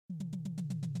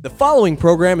The following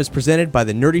program is presented by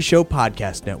the Nerdy Show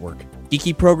Podcast Network,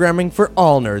 geeky programming for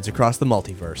all nerds across the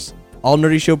multiverse. All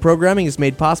Nerdy Show programming is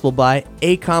made possible by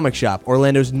A Comic Shop,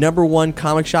 Orlando's #1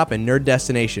 comic shop and nerd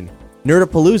destination,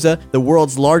 Nerdapalooza, the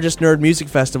world's largest nerd music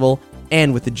festival,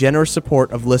 and with the generous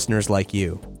support of listeners like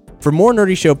you. For more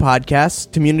Nerdy Show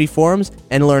podcasts, community forums,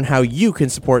 and learn how you can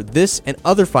support this and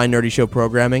other fine Nerdy Show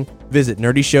programming, visit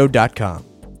nerdyshow.com.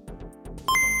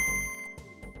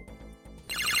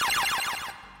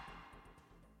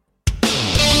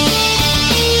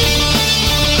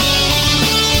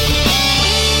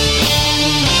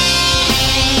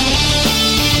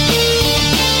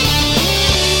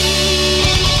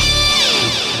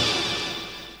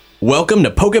 Welcome to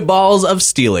Pokeballs of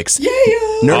Steelix,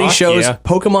 Nerdy Show's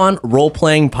Pokemon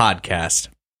role-playing podcast.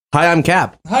 Hi, I'm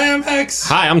Cap. Hi, I'm Hex.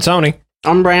 Hi, I'm Tony.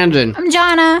 I'm Brandon. I'm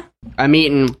Jonna. I'm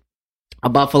eating a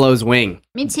buffalo's wing.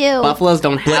 Me too. Buffaloes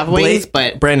don't have wings,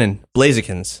 but... Brandon,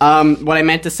 Blazikins. What I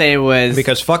meant to say was...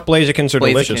 Because fuck Blazikins are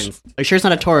delicious. Are you sure it's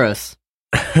not a Tauros?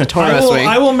 A Tauros wing.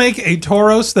 I will make a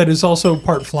Tauros that is also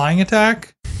part flying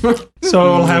attack, so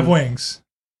it'll have wings.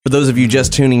 For those of you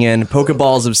just tuning in,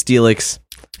 Pokeballs of Steelix,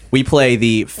 we play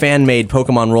the fan-made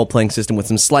Pokemon role-playing system with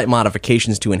some slight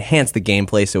modifications to enhance the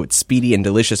gameplay so it's speedy and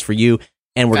delicious for you.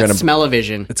 And we're gonna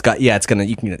smell-o-vision. It's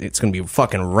gonna be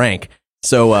fucking rank.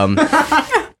 So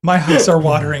my eyes are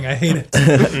watering. I hate it.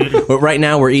 But right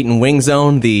now we're eating Wing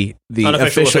Zone, the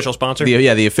Unofficial sponsor.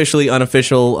 The officially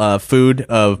unofficial food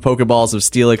of Pokeballs of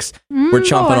Steelix. We're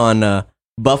chomping on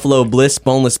Buffalo Bliss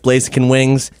boneless Blaziken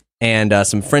wings. And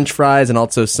some French fries, and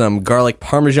also some garlic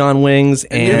Parmesan wings,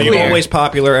 and the always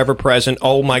popular, ever present.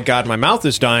 Oh my God, my mouth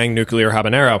is dying. Nuclear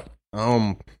habanero.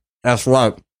 That's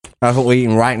right. That's what we're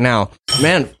eating right now.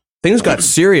 Man, things got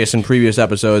serious in previous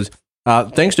episodes.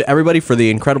 Thanks to everybody for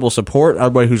the incredible support.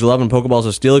 Everybody who's loving Pokeballs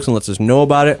of Steelix and lets us know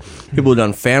about it. People who've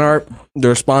done fan art. The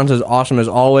response is awesome as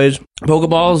always.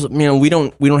 Pokeballs, we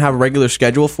don't have a regular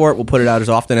schedule for it. We'll put it out as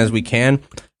often as we can.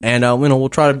 And we'll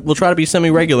try to be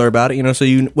semi-regular about it, so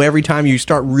every time you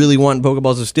start really wanting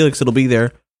Pokeballs of Steelix, it'll be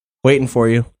there waiting for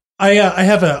you. I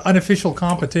have an unofficial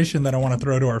competition that I want to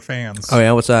throw to our fans. Oh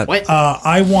yeah, what's that? What?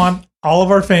 I want all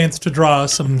of our fans to draw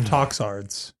some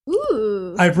Toxards.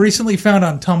 Ooh. I've recently found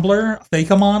on Tumblr,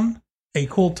 Fakeamon, a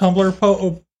cool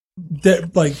Tumblr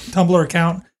Tumblr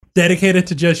account dedicated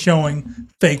to just showing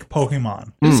fake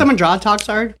Pokemon. Did someone draw a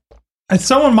Toxard?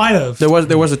 Someone might have. There was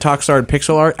a Toxard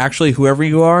pixel art. Actually, whoever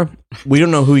you are, we don't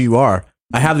know who you are.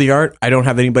 I have the art. I don't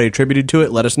have anybody attributed to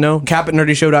it. Let us know.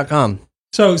 cap@nerdyshow.com.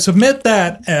 So submit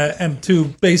that and to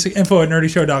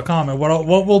basicinfo@nerdyshow.com. And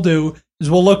what we'll do is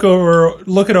we'll look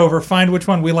it over, find which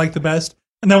one we like the best,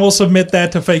 and then we'll submit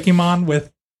that to Fakeamon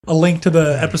with a link to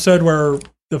the episode where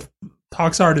the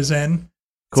Toxard is in.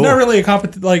 Cool. It's not really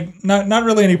not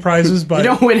really any prizes, but You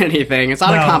don't win anything. It's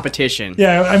not a competition.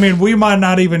 Yeah, we might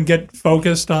not even get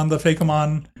focused on the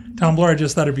Fakeamon Tumblr. I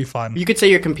just thought it'd be fun. You could say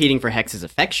you're competing for Hex's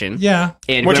affection. Yeah.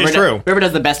 And which is true. Whoever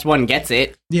does the best one gets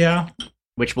it. Yeah.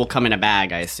 Which will come in a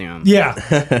bag, I assume. Yeah.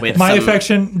 With My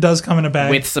affection does come in a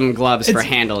bag. With some gloves for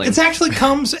handling. It actually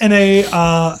comes in a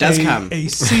a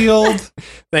sealed.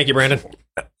 Thank you, Brandon.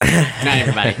 Good night,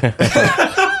 everybody.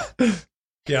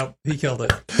 Yep, he killed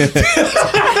it.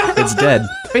 It's dead.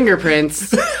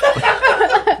 Fingerprints.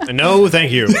 No,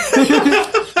 thank you.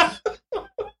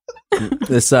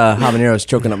 This habanero is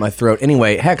choking up my throat.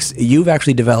 Anyway, Hex, you've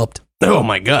actually developed. Oh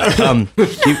my God!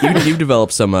 You've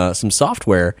developed some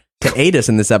software to aid us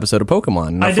in this episode of Pokemon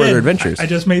and our further adventures. I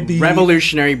just made the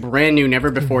revolutionary, brand new, never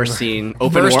before seen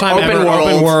open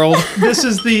world. This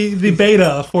is the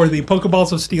beta for the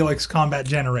Pokeballs of Steelix combat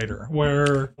generator,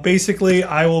 where basically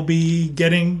I will be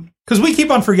getting, because we keep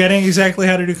on forgetting exactly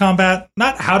how to do combat,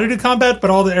 not how to do combat,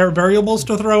 but all the variables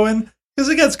to throw in, because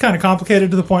it gets kind of complicated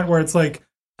to the point where it's like,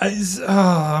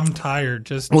 I'm tired.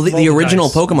 Just the original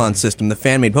Pokemon system, the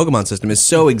fan-made Pokemon system, is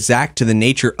so exact to the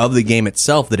nature of the game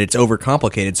itself that it's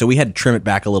overcomplicated. So we had to trim it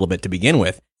back a little bit to begin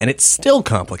with, and it's still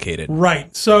complicated.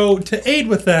 Right. So to aid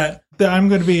with that, I'm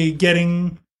going to be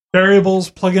getting variables,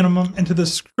 plugging them into the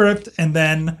script, and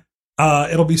then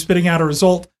it'll be spitting out a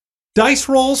result. Dice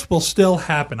rolls will still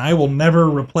happen. I will never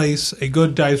replace a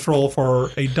good dice roll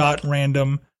for a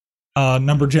 .random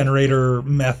number generator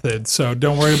method, so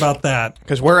don't worry about that.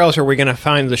 Because where else are we going to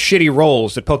find the shitty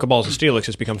rolls that Pokeballs of Steelix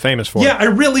has become famous for? Yeah, I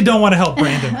really don't want to help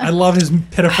Brandon. I love his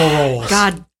pitiful rolls.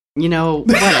 God, whatever.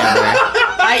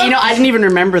 I didn't even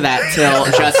remember that till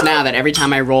just now, that every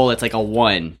time I roll, it's like a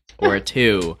 1 or a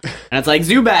 2. And it's like,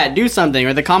 Zubat, do something,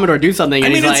 or the Commodore, do something.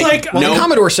 And he's like well, nope. the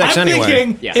Commodore sucks I'm anyway.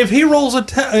 Thinking, if he rolls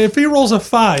a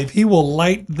 5, he will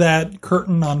light that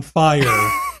curtain on fire.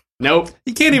 Nope.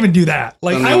 You can't even do that.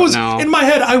 Like No. in my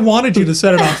head, I wanted you to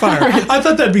set it on fire. I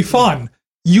thought that'd be fun.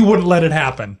 You wouldn't let it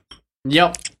happen.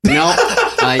 Yep. Nope.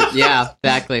 Yeah,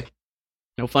 exactly.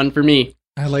 No fun for me.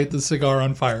 I light the cigar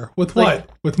on fire. With what?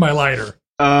 With my lighter.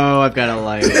 Oh, I've got a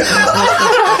lighter.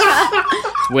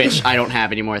 Which I don't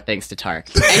have anymore thanks to Tark.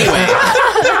 Anyway,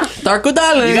 Tarko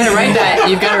darling. you gotta write that.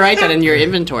 You've got to write that in your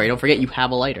inventory. Don't forget you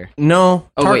have a lighter. No.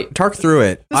 Oh, wait. Tark threw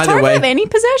it. Does Either Tark way, have any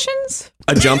possessions?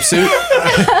 a jumpsuit.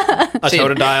 A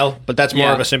totodile, but that's more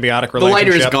Yeah. of a symbiotic The relationship.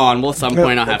 lighter is gone. Well, at some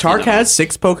point I'll have Tark to know. has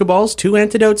 6 Pokeballs, 2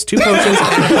 antidotes, 2 potions,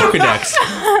 and a Pokedex.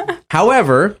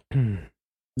 However,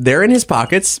 they're in his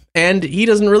pockets, and he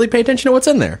doesn't really pay attention to what's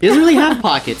in there. He doesn't really have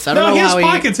pockets. I don't No, know he has how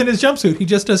pockets in his jumpsuit. He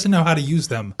just doesn't know how to use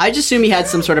them. I just assume he had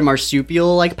some sort of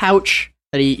marsupial like pouch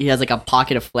that he has like a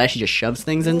pocket of flesh. He just shoves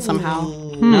things in somehow.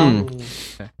 No.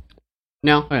 Okay.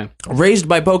 No. Okay. Raised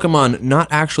by Pokemon, not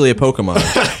actually a Pokemon.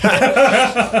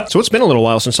 So it's been a little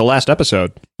while since the last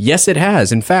episode. Yes, it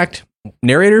has. In fact,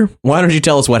 narrator, why don't you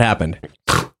tell us what happened?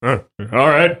 All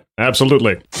right,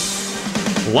 absolutely.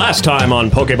 Last time on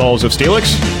Pokeballs of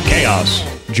Steelix, Chaos.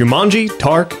 Jumanji,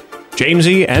 Tark,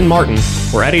 Jamesy, and Martin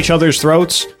were at each other's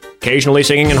throats, occasionally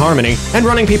singing in harmony, and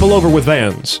running people over with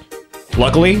vans.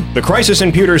 Luckily, the crisis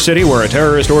in Pewter City, where a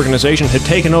terrorist organization had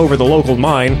taken over the local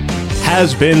mine,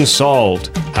 has been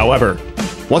solved. However,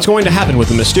 what's going to happen with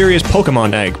the mysterious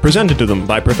Pokemon egg presented to them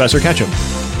by Professor Ketchum?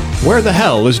 Where the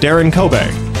hell is Darren Kobe?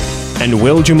 And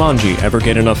will Jumanji ever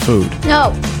get enough food?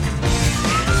 No.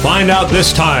 Find out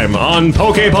this time on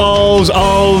Pokeballs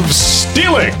of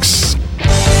Steelix.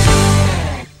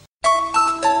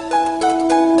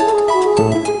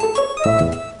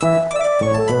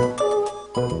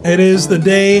 It is the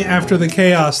day after the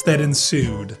chaos that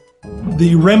ensued.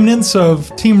 The remnants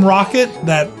of Team Rocket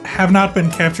that have not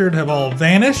been captured have all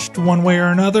vanished one way or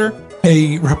another.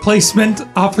 A replacement,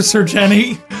 Officer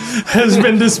Jenny, has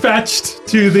been dispatched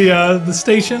to the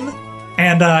station.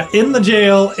 And in the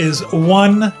jail is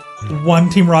one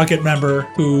Team Rocket member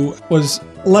who was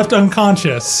left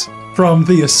unconscious from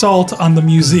the assault on the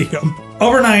museum.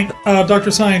 Overnight,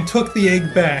 Dr. Cyan took the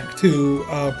egg back to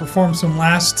perform some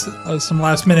last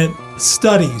minute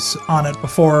studies on it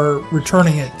before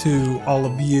returning it to all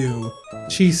of you.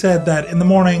 She said that in the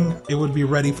morning it would be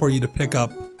ready for you to pick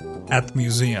up at the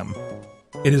museum.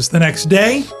 It is the next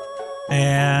day,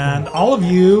 and all of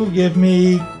you give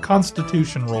me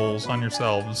Constitution rolls on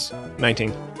yourselves.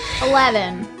 19.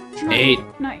 11. 8.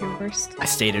 Not your worst. I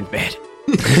stayed in bed.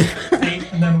 8,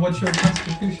 and then what's your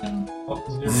Constitution?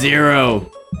 Oh, 0.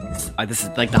 This is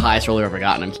like the highest roll I've ever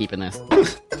gotten. I'm keeping this.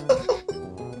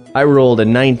 I rolled a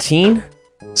 19.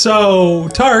 So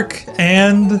Tark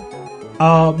and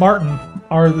Martin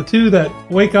are the two that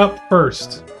wake up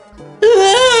first.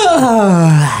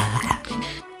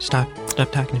 Stop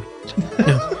talking to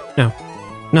me.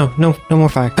 No more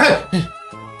fire.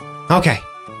 Okay.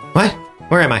 What?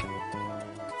 Where am I?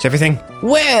 Is everything?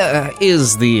 Where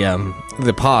is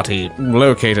the party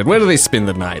located? Where do they spend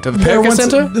the night? At the They're Poké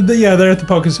Center? Yeah, they're at the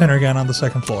Poké Center again on the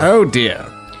second floor. Oh dear.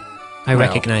 I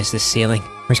recognize this ceiling.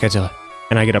 Where's Godzilla?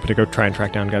 And I get up to go try and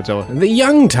track down Godzilla. The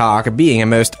young Tark, being a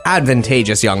most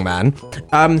advantageous young man,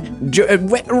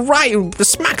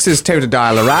 smacks his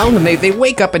Totodile around, and they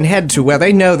wake up and head to where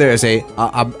they know there's a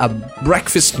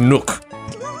breakfast nook.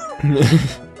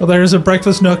 Well, there's a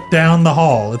breakfast nook down the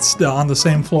hall. It's on the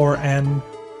same floor, and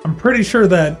I'm pretty sure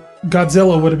that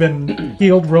Godzilla would have been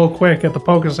healed real quick at the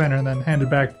Poké Center and then handed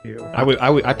back to you.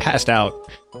 I passed out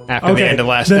after the end of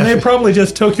last then they episode. probably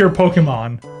just took your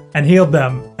Pokemon and healed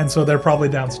them, and so they're probably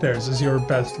downstairs, is your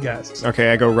best guess.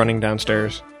 Okay, I go running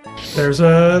downstairs. There's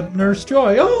a Nurse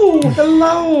Joy. Oh,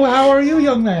 hello. How are you,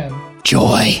 young man?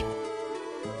 Joy!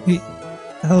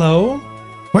 Hello.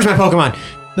 Where's my Pokemon?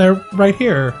 They're right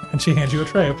here. And she hands you a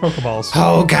tray of Pokeballs.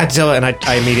 Oh, Godzilla! And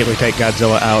I immediately take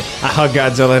Godzilla out. I hug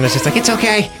Godzilla, and it's just like, it's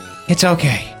okay. It's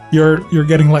okay. You're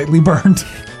getting lightly burned.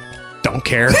 Don't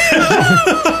care.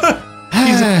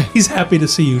 He's happy to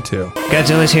see you too.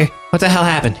 Godzilla's here. What the hell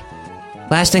happened?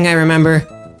 Last thing I remember,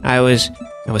 I was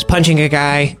punching a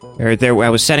guy, I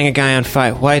was setting a guy on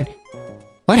fire. What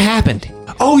happened?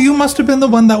 Oh, you must have been the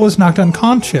one that was knocked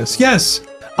unconscious. Yes.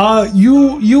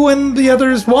 You and the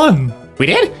others won. We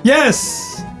did?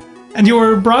 Yes. And you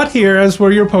were brought here, as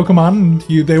were your Pokemon,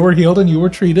 and they were healed and you were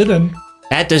treated, and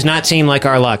That does not seem like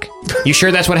our luck. You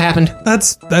sure that's what happened?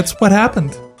 that's what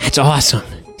happened. That's awesome.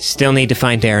 Still need to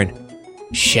find Darren.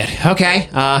 Shit. Okay.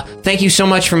 Thank you so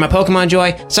much for my Pokemon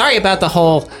Joy. Sorry about the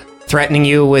whole threatening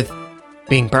you with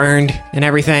being burned and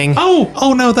everything.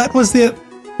 Oh no, that was the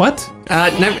what?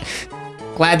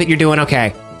 Glad that you're doing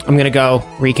okay. I'm gonna go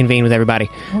reconvene with everybody.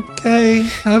 Okay,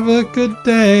 have a good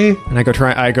day. And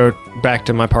I go back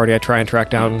to my party. I try and track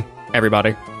down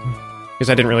everybody. Because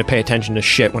I didn't really pay attention to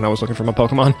shit when I was looking for my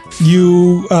Pokemon.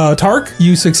 You, Tark,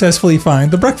 you successfully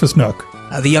find the breakfast nook.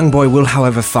 The young boy will,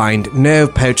 however, find no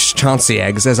poached Chauncey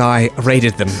eggs as I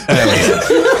raided them earlier.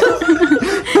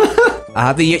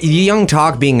 The young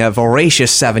Tark being a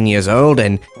voracious 7 years old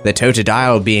and the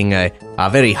Totodile being a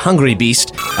very hungry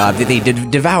beast, they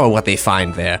devour what they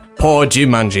find there. Poor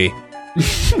Jumanji.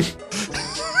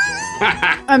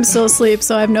 I'm still asleep,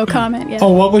 so I have no comment yet.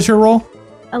 Oh, what was your roll?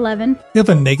 11. You have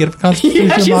a negative constitution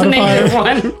Yeah, she's a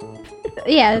modifier? negative 1.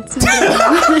 Yeah, it's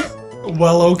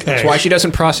Well, okay. That's why she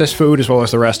doesn't process food as well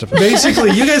as the rest of us.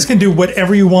 Basically, you guys can do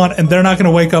whatever you want, and they're not going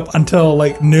to wake up until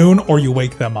like noon, or you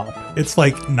wake them up. It's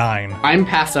like 9. I'm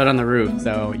passed out on the roof,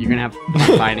 so you're gonna have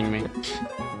fun finding me.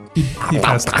 He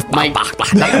passed out. My,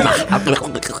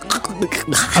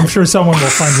 I'm sure someone will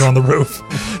find you on the roof.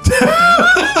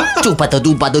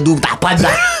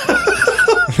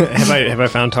 Have I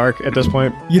found Tark at this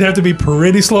point? You'd have to be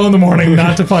pretty slow in the morning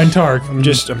not to find Tark. I'm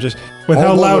just. With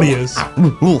how loud he is.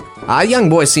 A young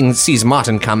boy sees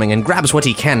Martin coming and grabs what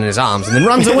he can in his arms and then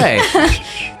runs away.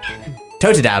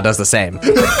 Totodile does the same.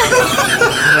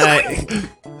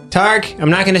 Tark, I'm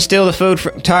not gonna steal the food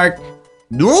from Tark.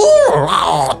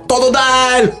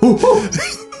 Totodile!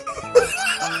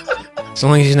 As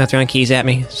long as he's not throwing keys at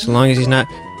me. As long as he's not.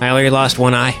 I already lost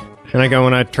one eye. And I go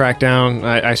and I track down.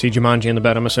 I see Jumanji in the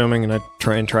bed, I'm assuming, and I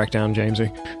try and track down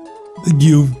Jamesy.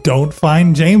 You don't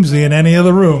find Jamesy in any of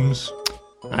the rooms.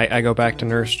 I go back to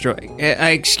Nurse Joy.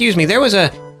 Excuse me, there was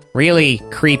a really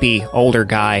creepy older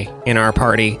guy in our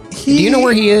party. Do you know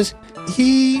where he is?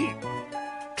 He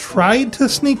tried to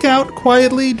sneak out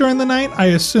quietly during the night, I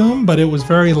assume, but it was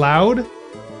very loud.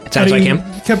 It sounds like him.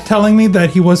 He kept telling me that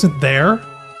he wasn't there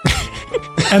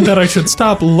and that I should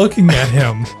stop looking at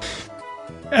him.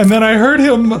 And then I heard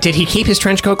him... Did he keep his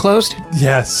trench coat closed?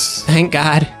 Yes. Thank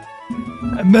God.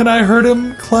 And then I heard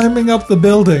him climbing up the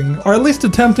building, or at least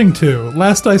attempting to.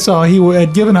 Last I saw, he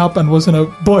had given up and was in a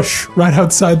bush right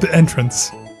outside the entrance.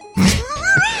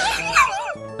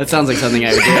 that sounds like something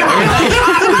I would do.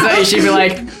 So she'd be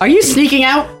like, "Are you sneaking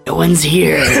out? No one's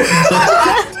here.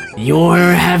 You're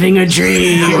having a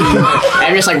dream."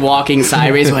 I'm just like walking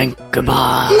sideways, going,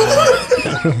 "Goodbye."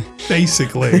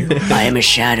 Basically. I am a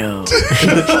shadow.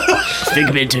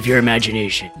 Figment of your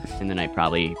imagination. And then I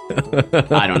probably,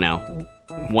 I don't know,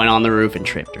 went on the roof and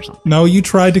tripped or something. No, you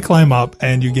tried to climb up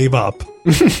and you gave up.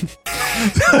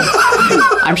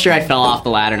 I'm sure I fell off the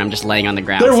ladder and I'm just laying on the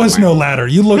ground There was somewhere. no ladder.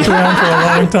 You looked around for a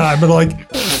long time, but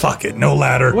like, fuck it, no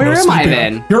ladder. Where no am I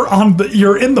sleeping. then?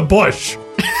 You're in the bush,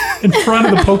 in front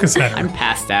of the Poke Center. I'm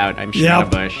passed out. I'm shot Yep. a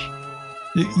bush.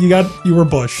 You were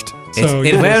bushed. So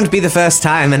It won't be the first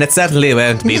time, and it certainly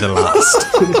won't be the last.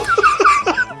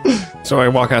 So I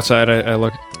walk outside. I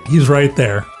look. he's right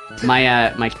there.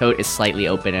 My coat is slightly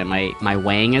open and my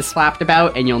wang is flapped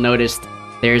about, and you'll notice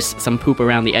there's some poop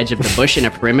around the edge of the bush in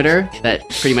a perimeter that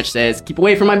pretty much says, "Keep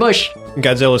away from my bush."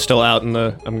 Godzilla's still out in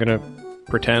the. I'm gonna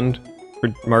pretend,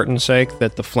 for Martin's sake,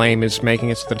 that the flame is making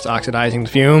it so that it's oxidizing the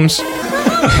fumes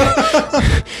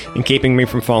and keeping me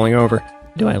from falling over.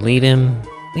 Do I leave him?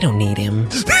 We don't need him.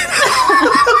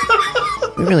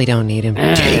 We really don't need him.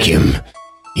 Take him.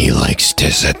 He likes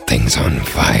to set things on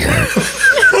fire.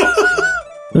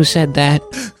 Who said that?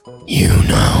 You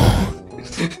know.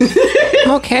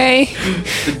 Okay,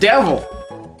 The devil.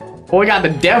 Boy got the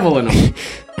devil in him.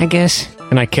 I guess.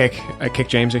 And I kick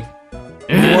Jamesy.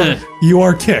 You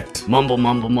are kicked. Mumble,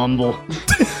 mumble, mumble.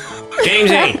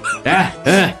 Jamesy,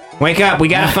 wake up. We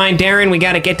gotta find Darren. We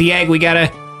gotta get the egg. We gotta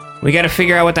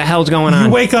figure out what the hell's going You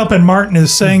on. wake up and Martin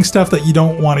is saying stuff that you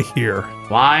don't want to hear.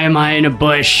 Why am I in a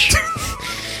bush?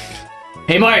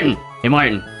 Hey, Martin. Hey,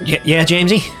 Martin. Yeah,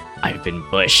 Jamesy? I've been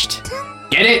bushed.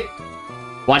 Get it?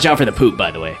 Watch out for the poop,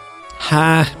 by the way.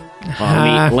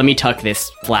 Let me tuck this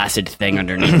flaccid thing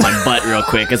underneath my butt real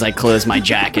quick as I close my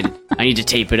jacket. I need to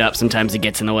tape it up. Sometimes it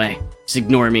gets in the way. Just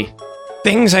ignore me.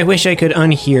 Things I wish I could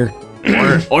unhear.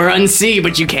 Or unsee,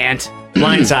 but you can't.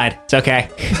 Blindside. It's okay.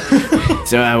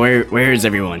 So, where is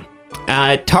everyone?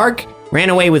 Tark ran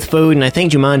away with food, and I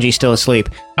think Jumanji's still asleep.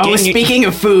 Oh, Getting you- speaking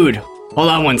of food, hold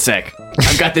on one sec.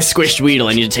 I've got this squished Weedle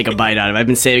I need to take a bite out of. I've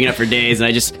been saving it up for days, and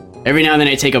I just, every now and then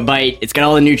I take a bite. It's got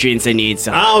all the nutrients I need,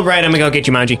 so. All right, I'm gonna go get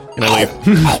Jumanji, and I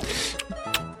leave.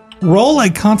 Roll a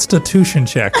constitution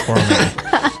check for me.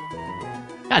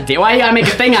 God damn, why you gotta make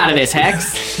a thing out of this,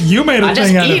 Hex? You made a I'm just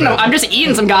thing out of eating. it. I'm just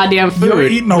eating some goddamn food. You're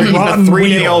eating a rotten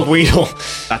 3-day-old Weedle. Weedle.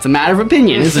 That's a matter of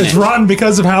opinion, isn't It's it? rotten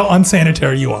because of how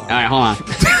unsanitary you are. All right, hold on.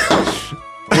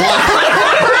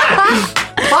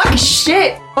 Fuck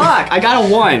shit. Fuck, I got a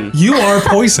 1. You are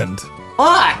poisoned.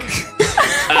 Fuck!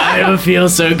 I don't feel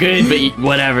so good, but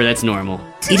whatever, that's normal.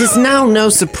 It is now no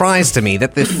surprise to me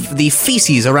that the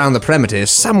feces around the perimeter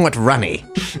is somewhat runny.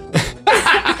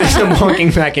 As I'm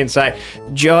walking back inside,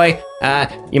 Joy,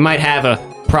 you might have a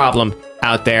problem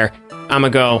out there. I'ma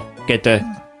go get the...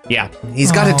 Yeah.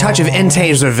 He's got a touch of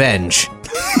Entei's revenge.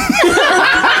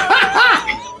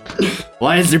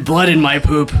 Why is there blood in my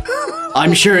poop?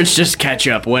 I'm sure it's just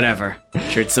ketchup, whatever. I'm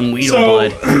sure it's some Weedle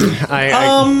blood.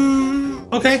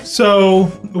 Okay, so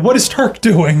what is Tark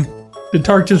doing? Did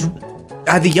Tark just...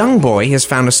 The young boy has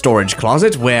found a storage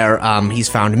closet where he's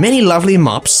found many lovely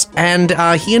mops, and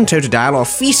he and Totodile are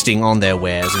feasting on their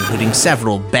wares, including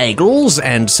several bagels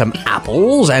and some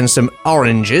apples and some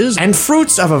oranges and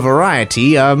fruits of a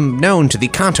variety known to the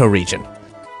Kanto region.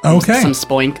 Okay. Some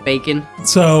spoink bacon.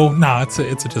 So, no, it's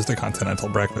just a continental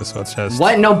breakfast, so it's just...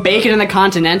 What? No bacon in the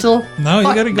Continental? No, you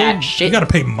Fuck gotta go... that shit. You gotta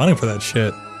pay money for that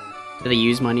shit. Do they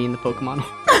use money in the Pokemon?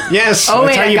 Yes, Oh,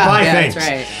 that's wait, how you buy things. That's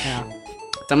right. Yeah.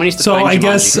 Someone used to So find I Jumanji.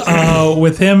 guess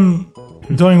with him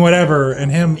doing whatever and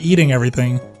him eating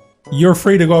everything, you're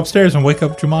free to go upstairs and wake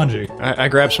up Jumanji. I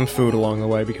grabbed some food along the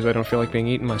way because I don't feel like being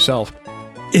eaten myself.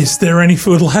 Is there any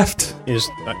food left? Is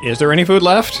there any food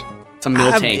left? Some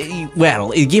meal tank.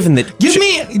 Well, given that...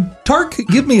 Tark,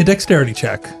 give me a dexterity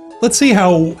check. Let's see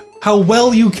how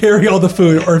well you carry all the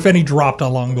food, or if any dropped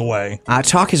along the way.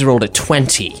 Tark has rolled a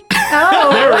 20.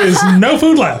 There is no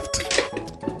food left.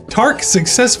 Tark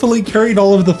successfully carried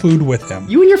all of the food with him.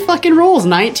 You and your fucking rolls,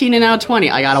 19 and now 20.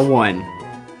 I got a 1.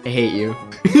 I hate you.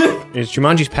 Is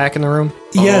Jumanji's pack in the room?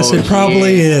 Yes, it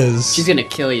probably is. She's gonna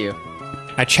kill you.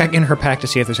 I check in her pack to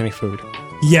see if there's any food.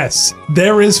 Yes,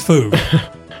 there is food.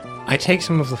 I take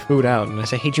some of the food out and I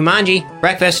say, "Hey, Jumanji,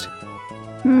 breakfast."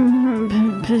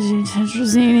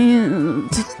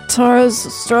 Tara's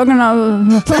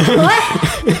stroganoff.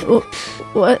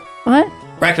 What? What?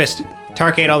 Breakfast.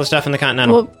 Tark ate all the stuff in the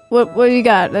Continental. What do you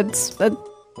got? That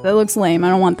looks lame. I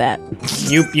don't want that.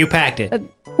 You packed it.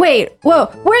 Wait, whoa,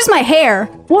 where's my hair?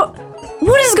 What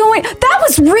is going... That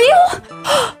was real?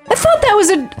 I thought that was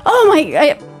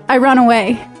I run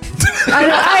away.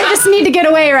 I just need to get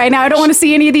away right now. I don't want to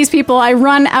see any of these people. I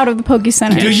run out of the Poke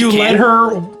Center. Do you let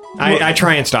her... I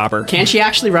try and stop her. Can't she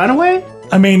actually run away?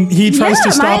 I mean, he tries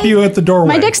to stop you at the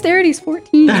doorway. My dexterity's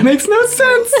 14. That makes no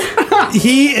sense.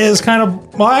 He is kind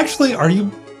of... Well, actually, are you...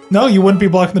 No, you wouldn't be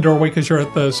blocking the doorway because you're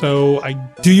at the... So,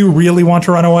 do you really want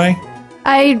to run away?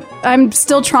 I'm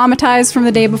still traumatized from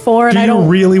the day before, and Do I you don't...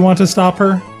 really want to stop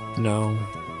her? No.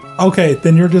 Okay,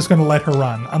 then you're just going to let her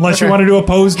run. Unless you want to do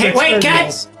opposed... Hey, wait,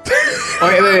 cats!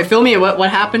 Wait, fill me in. What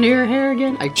happened to your hair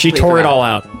again? She tore it all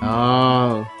out.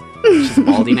 Oh. She's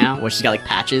baldy now? Well, she's got like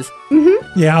patches?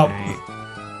 Yeah.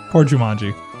 Poor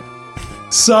Jumanji.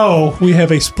 So, we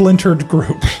have a splintered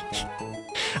group.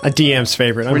 A DM's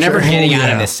favorite. We're never getting out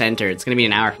yeah. of this center. It's going to be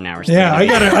an hour from now. Yeah, I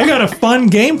got a fun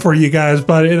game for you guys,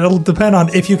 but it'll depend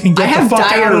on if you can get the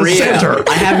fuck out of the center.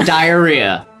 I have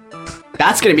diarrhea.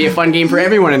 That's going to be a fun game for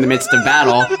everyone in the midst of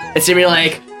battle. It's going to be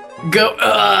like, go,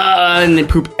 and then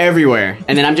poop everywhere.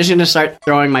 And then I'm just going to start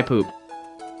throwing my poop.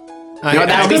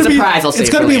 That'll be a surprise, I'll say. It's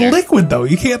going to be liquid, though.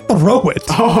 You can't throw it.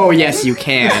 Oh, yes, you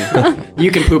can. You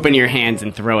can poop in your hands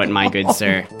and throw it, my good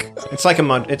sir. It's like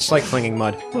mud. It's like flinging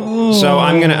mud. So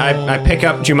I'm gonna. I pick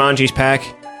up Jumanji's pack.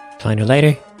 Find her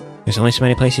later. There's only so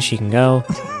many places she can go.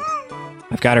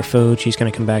 I've got her food. She's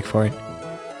gonna come back for it.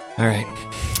 All right.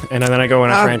 And then I go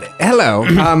and I try and... Hello,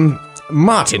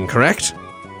 Martin, correct?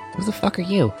 Who the fuck are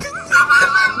you?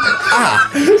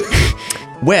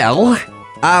 Well,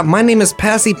 my name is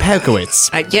Percy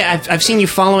Pelkowitz. Yeah, I've seen you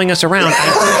following us around.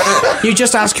 You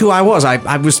just asked who I was.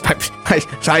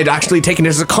 I'd actually taken it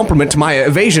as a compliment to my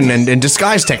evasion and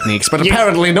disguise techniques, but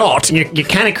apparently not. You're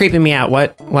kind of creeping me out.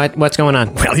 What's going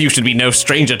on? Well, you should be no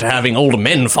stranger to having older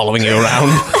men following you around.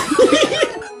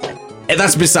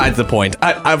 That's besides the point.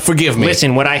 Forgive me.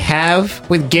 Listen, what I have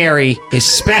with Gary is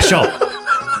special.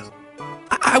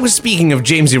 I was speaking of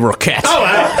Jamesy Roquette.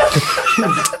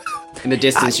 In the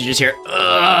distance, you just hear,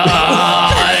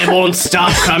 it won't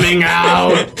stop coming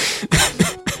out.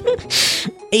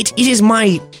 It is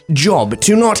my job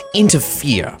to not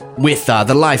interfere with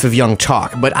the life of young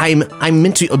Tark, but I'm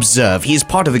meant to observe. He is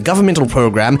part of the governmental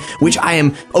program which I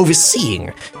am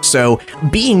overseeing. So,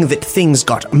 being that things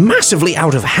got massively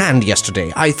out of hand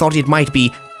yesterday, I thought it might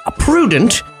be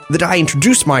prudent that I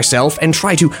introduce myself and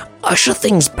try to usher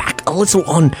things back a little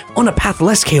on a path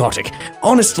less chaotic.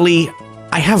 Honestly,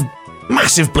 I have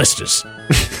massive blisters.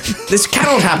 This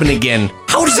cannot happen again.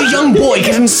 How does a young boy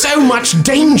get in so much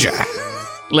danger?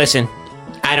 Listen,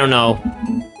 I don't know.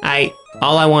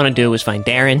 All I want to do is find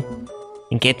Darren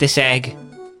and get this egg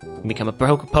become a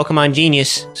Pokemon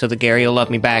genius so that Gary will love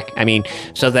me back. I mean,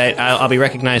 so that I'll be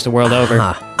recognized the world over.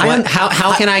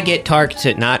 How can I get Tark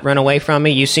to not run away from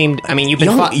me? You seemed, I mean, you've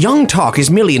been... Young Tark is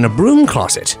merely in a broom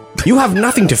closet. You have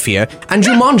nothing to fear. And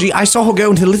Jumanji, I saw her go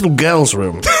into the little girl's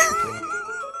room.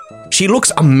 She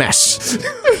looks a mess.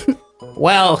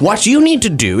 Well... What you need to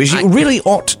do is you really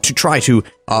ought to try to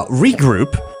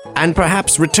regroup and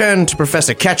perhaps return to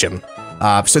Professor Ketchum.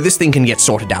 So this thing can get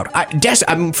sorted out.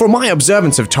 For my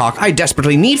observance of Tark, I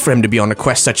desperately need for him to be on a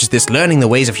quest such as this, learning the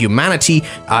ways of humanity,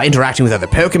 interacting with other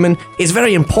Pokemon. It's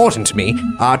very important to me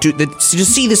to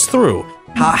see this through.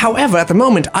 However, at the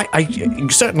moment, I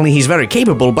certainly he's very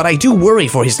capable, but I do worry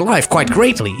for his life quite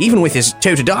greatly, even with his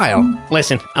Totodile.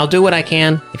 Listen, I'll do what I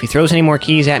can. If he throws any more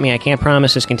keys at me, I can't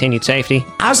promise his continued safety.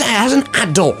 As an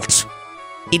adult,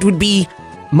 it would be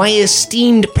my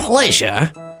esteemed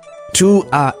pleasure to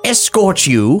escort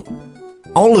you,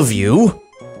 all of you,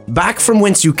 back from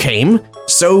whence you came,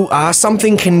 so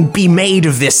something can be made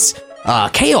of this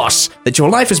chaos that your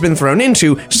life has been thrown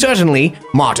into. Certainly,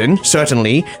 Martin,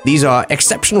 these are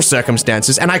exceptional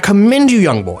circumstances, and I commend you,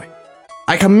 young boy.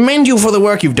 I commend you for the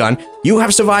work you've done. You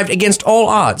have survived against all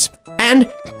odds,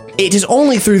 and it is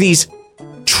only through these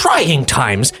trying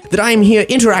times that I am here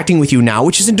interacting with you now,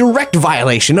 which is in direct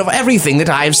violation of everything that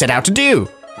I have set out to do.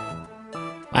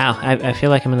 Wow, I feel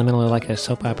like I'm in the middle of like a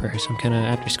soap opera or some kind of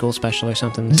after-school special or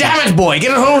something. Damn it, boy!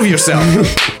 Get a hold of yourself!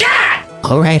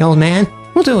 All right, old man.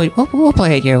 We'll do it. We'll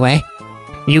play it your way.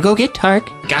 You go get Tark.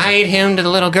 Guide him to the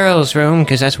little girl's room,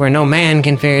 because that's where no man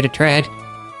can fear to tread.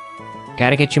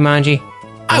 Gotta get Jumanji.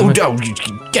 Oh,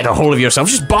 get a hold of yourself.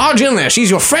 Just barge in there. She's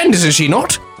your friend, isn't she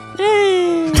not?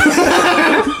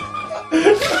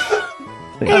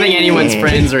 I don't think anyone's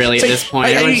friends really at this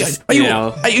point. You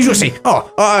just say,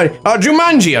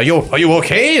 Jumanji, are you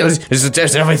okay?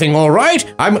 Is everything all right?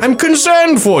 I'm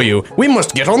concerned for you. We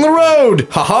must get on the road.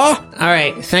 Haha. All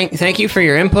right. Thank you for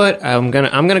your input. I'm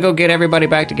gonna go get everybody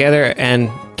back together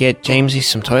and get Jamesy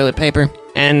some toilet paper.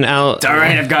 And It's all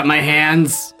right. I've got my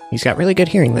hands. He's got really good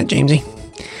hearing, that Jamesy.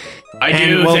 I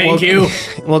do. Thank you.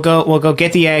 We'll go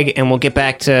get the egg, and we'll get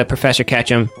back to Professor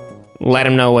Ketchum. Let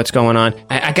him know what's going on.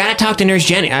 I gotta talk to Nurse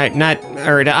Jenny,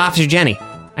 to Officer Jenny.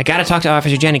 I gotta talk to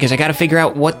Officer Jenny because I gotta figure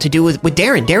out what to do with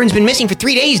Darren. Darren's been missing for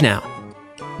 3 days now.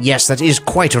 Yes, that is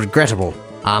quite regrettable.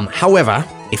 However,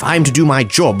 if I'm to do my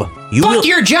job, Fuck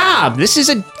your job! This is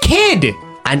a kid!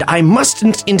 And I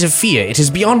mustn't interfere. It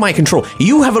is beyond my control.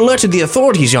 You have alerted the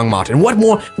authorities, young Martin. What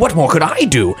more could I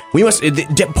do? We must...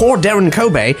 poor Darren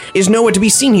Kobe is nowhere to be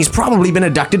seen. He's probably been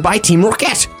abducted by Team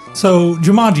Rocket. So,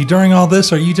 Jumanji, during all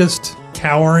this, are you just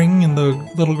cowering in the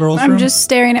little girl's room? I'm just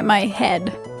staring at my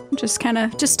head. Just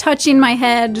touching my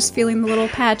head, just feeling the little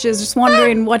patches, just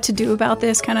wondering what to do about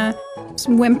this, kind of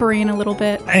whimpering a little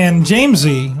bit. And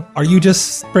Jamesy, are you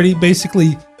just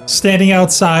basically standing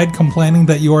outside complaining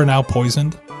that you are now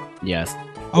poisoned? Yes.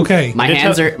 Okay. My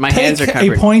hands are covered.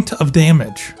 Take a point of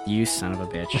damage. You son of a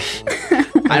bitch.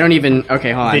 I don't even...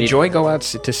 Okay, hold on. Did Joy go out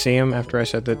to see him after I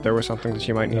said that there was something that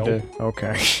she might need to...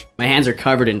 Okay. My hands are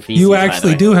covered in feces, You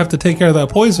actually do have to take care of that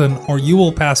poison, or you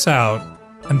will pass out,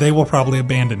 and they will probably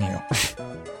abandon you.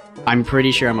 I'm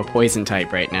pretty sure I'm a poison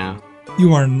type right now.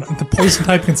 You are... The poison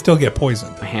type can still get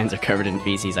poisoned. My hands are covered in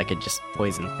feces. I could just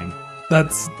poison him.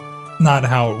 That's not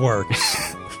how it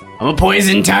works. I'm a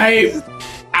poison type!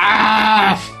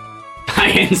 Ah! My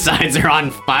insides are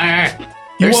on fire!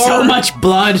 There's so much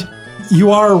blood!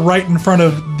 You are right in front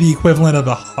of the equivalent of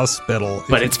a hospital.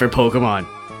 But it's for Pokemon.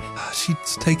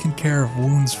 She's taking care of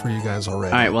wounds for you guys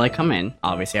already. Alright, well I come in.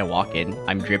 Obviously I walk in.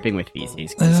 I'm dripping with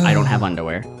feces because I don't have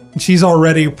underwear. She's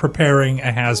already preparing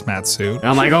a hazmat suit. And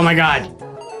I'm like, oh my god!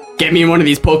 Get me in one of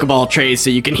these Pokeball trays so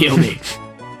you can heal me.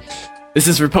 This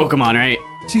is for Pokemon, right?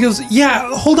 She goes,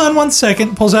 yeah, hold on 1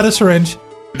 second, pulls out a syringe,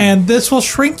 and this will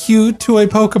shrink you to a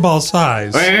Pokeball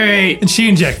size. Wait! And she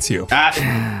injects you.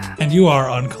 And you are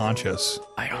unconscious.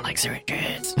 I don't like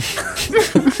syringes.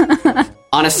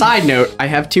 On a side note, I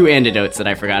have 2 antidotes that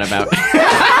I forgot about.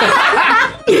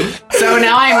 So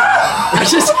now I'm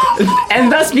just...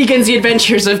 And thus begins the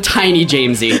adventures of Tiny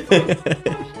Jamesy.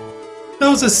 That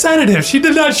was a sedative. She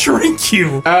did not shrink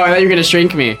you. Oh, I thought you were going to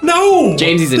shrink me. No.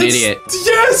 Jamesy's an idiot.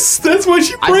 Yes, that's what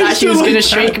she I thought she was going to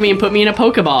shrink me and put me in a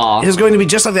Pokeball. It is going to be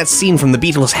just like that scene from the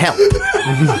Beatles' Help.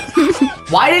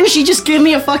 Why didn't she just give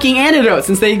me a fucking antidote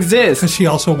since they exist? Because she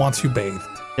also wants you bathed.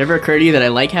 Ever occur to you that I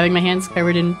like having my hands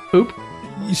covered in poop?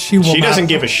 She doesn't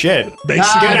give a shit.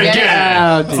 Basically. Get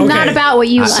out. It's not about what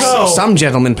you like. Some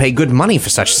gentlemen pay good money for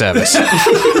such service.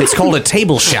 It's called a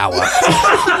table shower.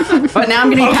 But now I'm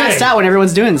getting passed out when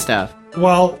everyone's doing stuff.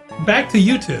 Well, back to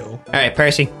you two. All right,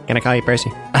 Percy. Can I call you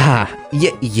Percy?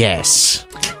 Yes.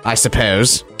 I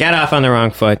suppose. Get off on the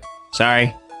wrong foot.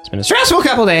 Sorry. It's been a stressful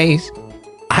couple days.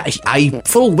 I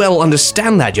full well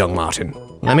understand that, young Martin.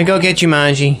 Let me go get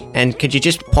Jumanji. And could you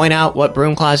just point out what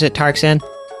broom closet Tark's in?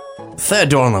 Third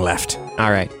door on the left.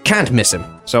 All right. Can't miss him.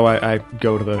 So I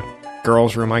go to the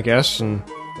girls' room, I guess, and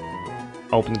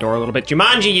open the door a little bit.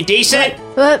 Jumanji, you decent?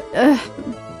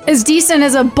 As decent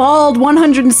as a bald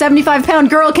 175-pound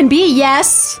girl can be,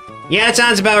 yes. Yeah, that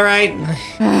sounds about right.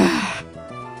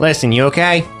 Listen, you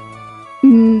okay?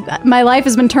 My life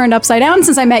has been turned upside down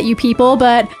since I met you people,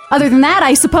 but other than that,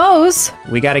 I suppose.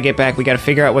 We gotta get back. We gotta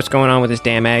figure out what's going on with this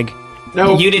damn egg.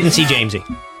 No. You didn't see Jamesy.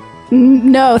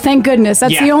 No, thank goodness.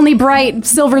 That's Yeah. the only bright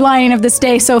silver lining of this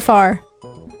day so far.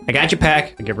 I got your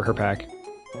pack. I give her pack.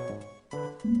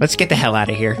 Let's get the hell out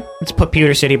of here. Let's put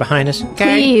Pewter City behind us.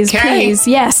 Okay? Please, Okay? please.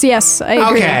 Yes, I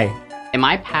agree. Okay. Am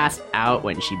I passed out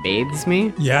when she bathes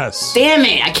me? Yes. Damn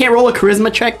it! I can't roll a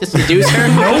charisma check to seduce her.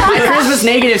 My charisma's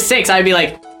 -6. I'd be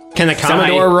like, Can the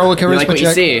somebody- Commodore roll a you like charisma what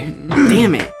check? you see?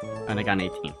 Damn it! And I got an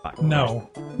 18. Fuck. No.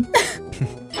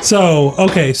 So,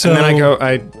 okay, so And then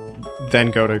I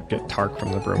then go to get Tark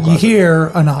from the broom you closet.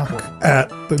 hear a knock at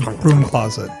the broom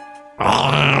closet.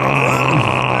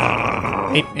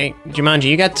 Hey, Jumanji,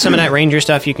 you got some of that ranger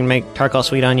stuff you can make Tark all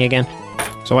sweet on you again?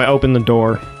 So I open the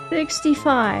door.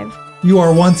 65. You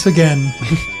are once again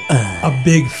a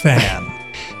big fan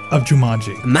of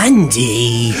Jumanji.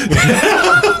 Mandy.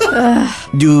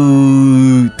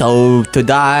 Do to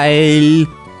dial.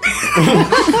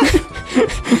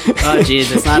 Oh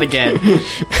Jesus, not again.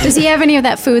 Does he have any of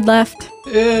that food left?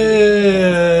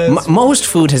 Most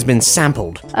food has been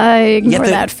sampled. I ignore Yet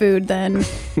the- that food then.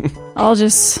 I'll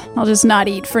just not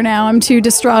eat for now. I'm too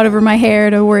distraught over my hair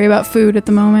to worry about food at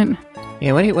the moment.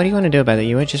 Yeah, what do you want to do about it?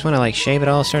 You just want to like shave it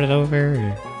all, start it over?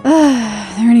 Or?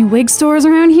 Are there any wig stores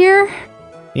around here?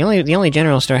 The only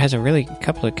general store has a really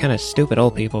couple of kind of stupid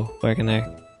old people working there.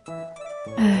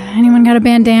 Anyone got a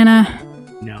bandana?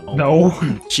 No.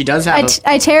 She does have.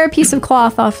 I tear a piece of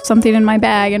cloth off something in my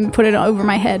bag and put it over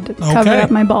my head to cover Okay.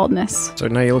 up my baldness. So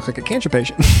now you look like a cancer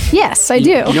patient. Yes, I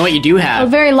do. You know what you do A have?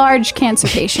 very large cancer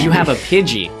patient. You have a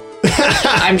Pidgey.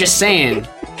 I'm just saying.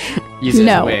 Use it as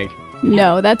No. a wig.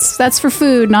 No, that's for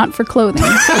food, not for clothing.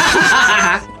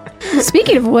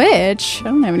 Speaking of which, I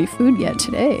don't have any food yet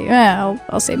today.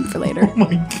 I'll save it for later. Oh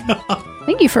my god.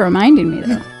 Thank you for reminding me,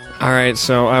 though. All right,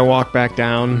 so I walk back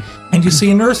down. And you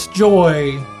see Nurse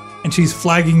Joy, and she's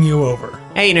flagging you over.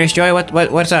 Hey, Nurse Joy,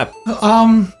 what's up?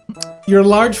 Your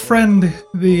large friend,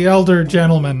 the elder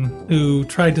gentleman who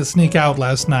tried to sneak out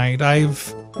last night,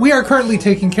 we are currently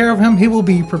taking care of him. He will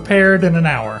be prepared in an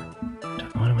hour.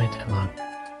 What am I that long?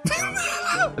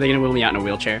 Are they gonna wheel me out in a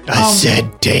wheelchair? I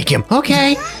said take him.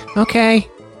 Okay.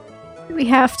 Do we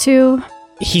have to?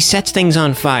 He sets things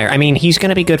on fire. I mean, he's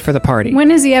gonna be good for the party. When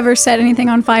has he ever set anything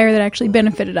on fire that actually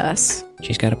benefited us?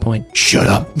 She's got a point. Shut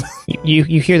up. You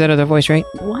hear that other voice, right?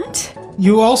 What?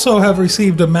 You also have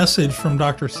received a message from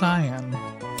Dr. Cyan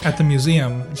at the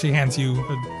museum. She hands you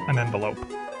an envelope.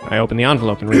 I open the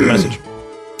envelope and read the message.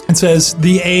 It says,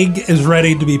 the egg is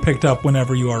ready to be picked up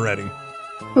whenever you are ready.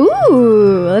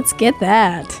 Ooh, let's get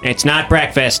that. It's not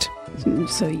breakfast.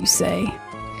 So you say.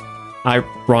 I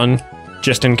run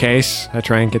just in case. I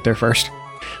try and get there first.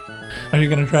 Are you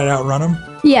going to try to outrun him?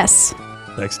 Yes.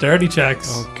 Dexterity checks.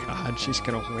 Oh god, she's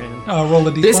gonna win. Roll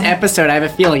a d20. This episode, I have a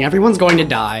feeling everyone's going to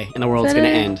die and the world's Is that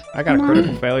gonna it? end. I got a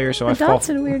critical failure, so I The fall. dot's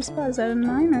at a weird spot. Is that a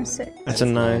 9 or 6? That's a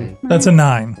 9. That's a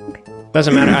 9.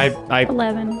 Doesn't matter. I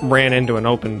 11. ran into an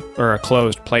open or a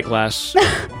closed plate glass.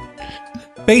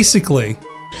 Basically,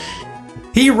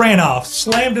 he ran off,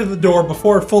 slammed into the door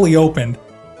before it fully opened,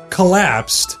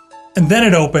 collapsed, and then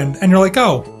it opened, and you're like,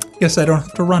 oh, guess I don't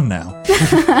have to run now.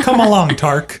 Come along,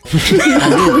 Tark.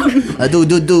 Banana.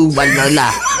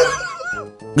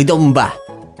 Gidumba.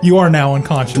 You are now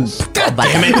unconscious.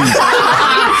 Damn it.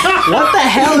 What the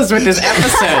hell is with this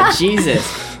episode?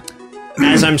 Jesus.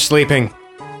 As I'm sleeping,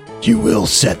 You will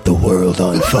set the world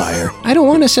on fire. I don't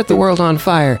want to set the world on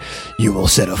fire. You will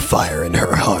set a fire in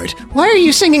her heart. Why are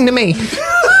you singing to me?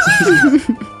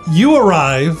 You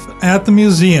arrive at the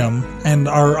museum and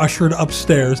are ushered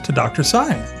upstairs to Dr.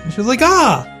 Cyan. And she's like,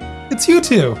 it's you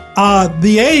two.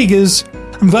 The egg is...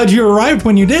 I'm glad you arrived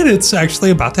when you did. It's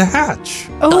actually about to hatch.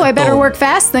 Oh, I better work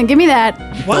fast then. Give me that.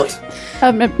 What?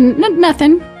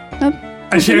 Nothing.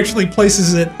 And she actually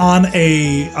places it on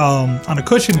a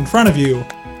cushion in front of you,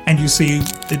 and you see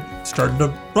it started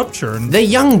to rupture. And The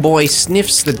young boy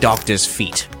sniffs the doctor's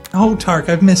feet. oh, Tark,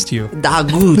 I've missed you. Da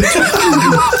good.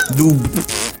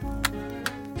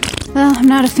 Well, I'm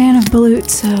not a fan of balut,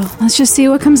 so let's just see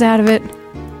what comes out of it.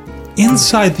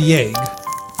 Inside the egg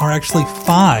are actually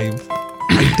 5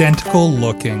 identical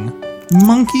looking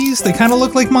monkeys. They kind of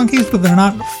look like monkeys, but they're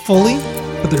not fully.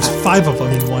 But there's 5 of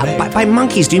them in one egg. By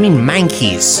monkeys, do you mean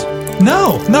mankeys?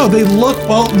 No, they look,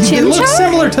 well, they look Chimchar?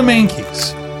 similar to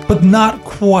mankeys, but not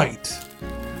quite.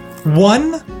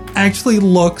 One actually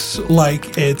looks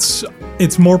like it's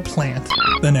more plant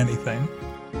than anything.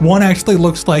 One actually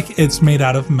looks like it's made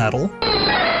out of metal.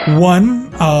 One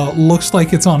looks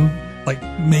like it's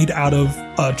made out of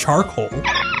charcoal.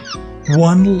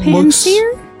 One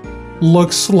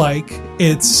looks like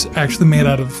it's actually made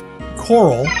out of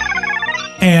coral.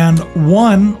 And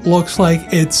one looks like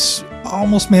it's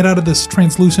almost made out of this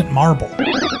translucent marble.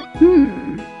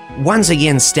 Once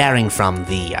again, staring from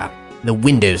the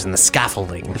windows and the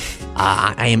scaffolding,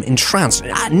 I am entranced.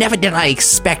 Never did I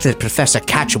expect that Professor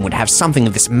Ketchum would have something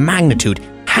of this magnitude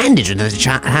handed into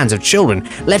the hands of children,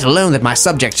 let alone that my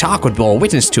subject Tark would bear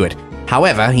witness to it.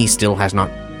 However, he still has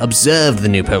not observed the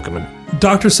new Pokemon.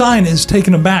 Dr. Sign is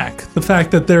taken aback. The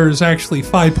fact that there's actually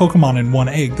 5 Pokemon in one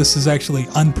egg. This is actually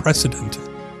unprecedented.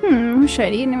 Wish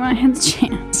I'd eaten it when I had the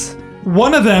chance.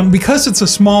 One of them, because it's a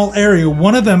small area,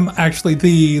 one of them actually,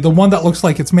 the one that looks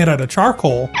like it's made out of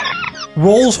charcoal,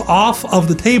 rolls off of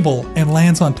the table and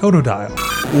lands on Totodile.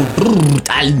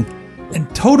 And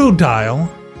Totodile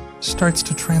starts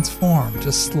to transform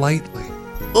just slightly.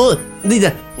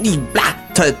 The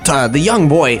young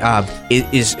boy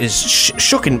is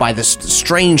shooken by this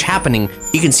strange happening.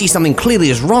 You can see something clearly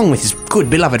is wrong with his good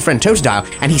beloved friend Totodile,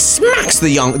 and he smacks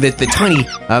the tiny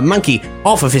monkey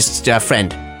off of his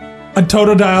friend. And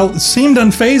Totodile seemed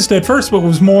unfazed at first, but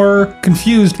was more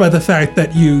confused by the fact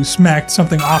that you smacked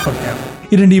something off of him.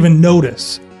 He didn't even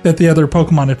notice that the other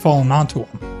Pokemon had fallen onto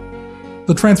him.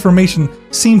 The transformation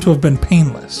seemed to have been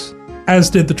painless, as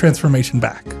did the transformation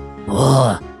back.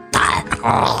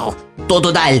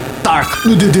 Totodile, Dark.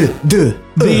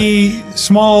 The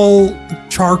small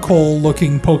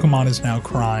charcoal-looking Pokemon is now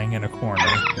crying in a corner.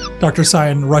 Dr.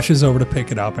 Cyan rushes over to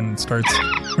pick it up and starts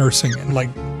nursing it,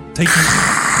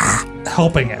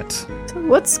 helping it. So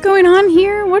what's going on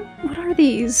here? What are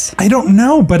these? I don't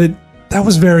know, but that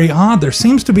was very odd. There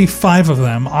seems to be 5 of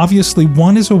them. Obviously,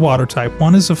 one is a water type,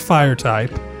 one is a fire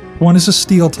type, one is a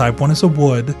steel type, one is a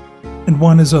wood, and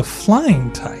one is a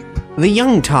flying type. The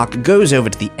young Tark goes over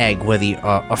to the egg where the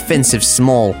offensive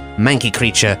small manky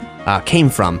creature came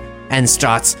from and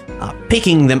starts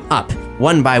picking them up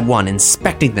one by one,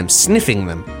 inspecting them, sniffing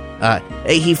them.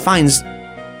 He finds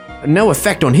no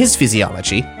effect on his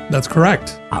physiology. That's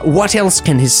correct. What else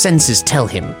can his senses tell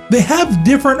him? They have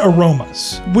different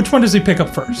aromas. Which one does he pick up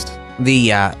first?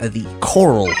 The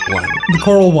coral one. The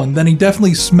coral one. Then he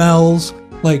definitely smells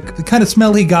like the kind of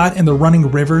smell he got in the running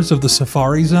rivers of the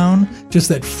Safari Zone. Just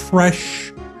that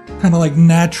fresh, kind of like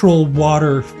natural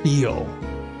water feel.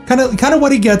 Kind of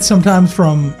what he gets sometimes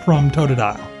from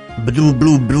Totodile. Blue,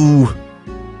 blue, blue.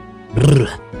 Brr.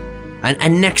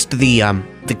 And next, the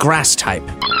grass type.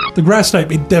 The grass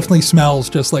type, it definitely smells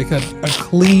just like a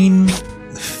clean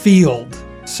field.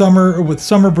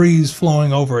 Summer breeze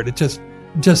flowing over it. It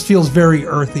just feels very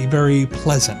earthy, very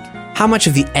pleasant. How much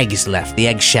of the egg is left? The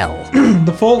eggshell?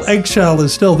 The full eggshell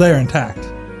is still there intact.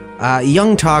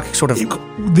 Young Tark sort of...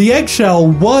 The eggshell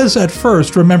was at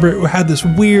first, remember, it had this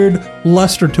weird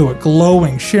luster to it,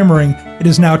 glowing, shimmering. It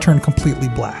has now turned completely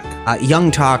black.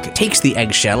 Young Tark takes the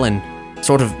eggshell and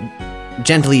sort of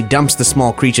gently dumps the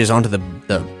small creatures onto the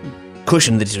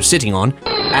cushion that he was sitting on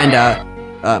and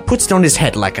puts it on his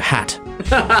head like a hat.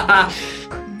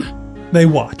 They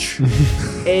watch.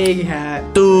 Egg hat.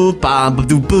 Tark.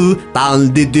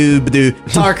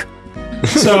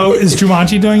 So is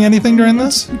Jumanji doing anything during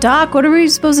this? Doc, what are we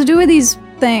supposed to do with these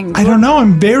things? I don't know.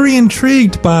 I'm very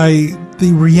intrigued by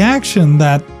the reaction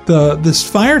that this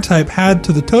fire type had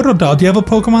to the Totodile. Do you have a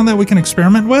Pokemon that we can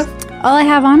experiment with? All I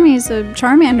have on me is a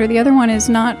Charmander. The other one is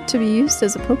not to be used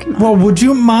as a Pokemon. Well, would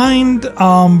you mind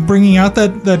bringing out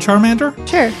that Charmander?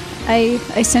 Sure. I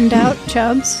send out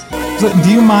Chubbs. So,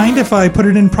 do you mind if I put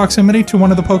it in proximity to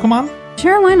one of the Pokemon?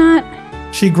 Sure, why not?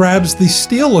 She grabs the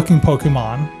steel-looking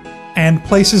Pokemon and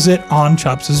places it on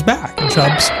Chubbs' back.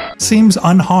 Chubbs seems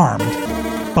unharmed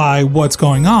by what's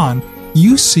going on.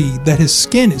 You see that his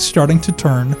skin is starting to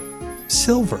turn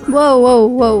silver. Whoa.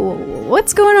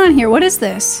 What's going on here? What is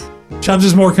this? Chubbs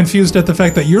is more confused at the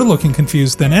fact that you're looking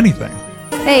confused than anything.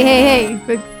 Hey.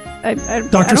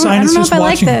 Dr. Sign is just I don't know if I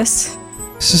like watching. this.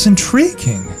 This is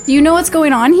intriguing. Do you know what's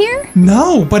going on here?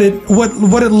 No, but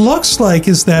what it looks like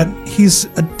is that he's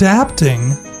adapting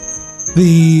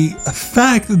the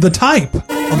type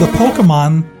of the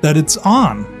Pokemon that it's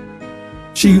on.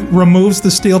 She removes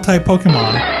the steel type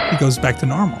Pokemon. He goes back to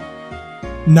normal.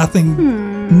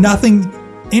 Nothing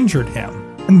injured him.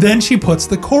 And then she puts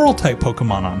the coral type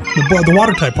Pokemon on, the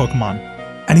water type Pokemon,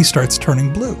 and he starts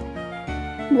turning blue.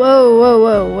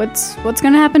 Whoa! What's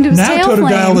gonna happen to his Now tail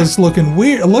Totodile flame? is looking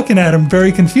weird, looking at him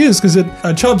very confused because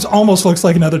Chubbs almost looks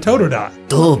like another Totodile.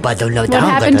 What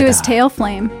happened to his tail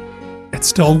flame? It's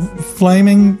still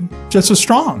flaming just as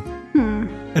strong.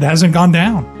 It hasn't gone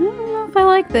down. I don't know if I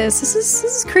like this. This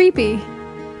is creepy.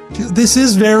 This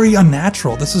is very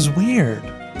unnatural. This is weird.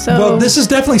 So Well, this is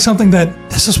definitely something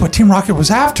this is what Team Rocket was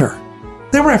after.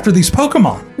 They were after these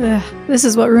Pokemon. this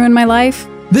is what ruined my life.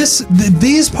 These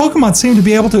Pokemon seem to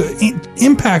be able to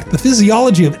impact the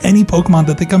physiology of any Pokemon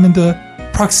that they come into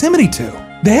proximity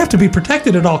to. They have to be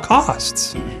protected at all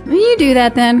costs. You do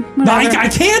that then. No, Whatever. I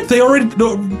can't.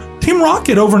 Team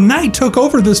Rocket overnight took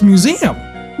over this museum.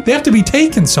 They have to be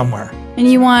taken somewhere. And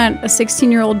you want a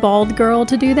 16-year-old bald girl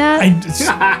to do that?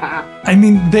 I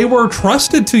mean, they were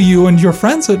trusted to you and your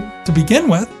friends to begin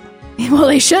with. Well,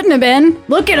 they shouldn't have been.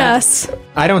 Look at us.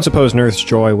 I don't suppose Nurse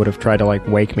Joy would have tried to like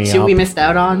wake me See what up. we missed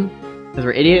out on? Because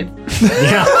we're idiots?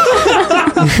 Yeah.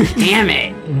 Damn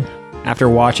it. After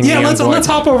watching Yeah, the let's Young Boy.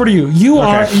 hop over to you. You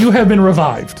have been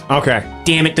revived. Okay.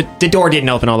 Damn it, the door didn't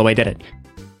open all the way, did it?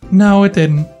 No, it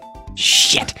didn't.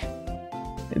 Shit.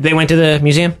 They went to the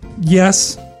museum?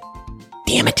 Yes.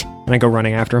 Damn it. And I go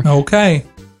running after him. Okay.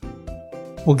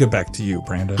 We'll get back to you,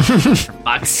 Brandon.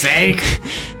 Fuck's sake.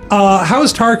 How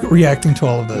is Tark reacting to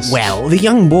all of this? Well, the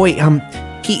young boy,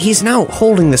 he's now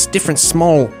holding this different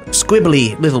small,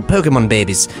 squibbly little Pokemon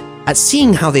babies.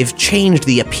 Seeing how they've changed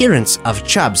the appearance of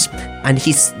Chubbs, and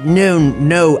he's known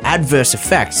no adverse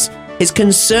effects, his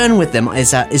concern with them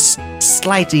is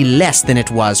slightly less than it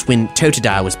was when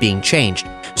Totodile was being changed.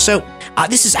 So,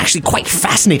 this is actually quite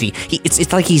fascinating.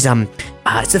 It's like he's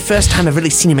it's the first time I've really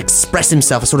seen him express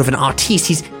himself as sort of an artiste.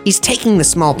 He's taking the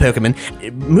small Pokemon,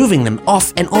 moving them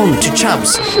off and on to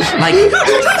Chubbs, like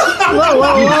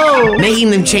Whoa.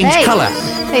 making them change Hey. color.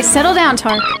 Hey, settle down,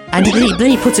 Tark. And then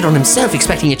he puts it on himself,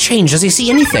 expecting a change. Does he see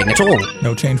anything at all?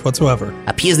 No change whatsoever.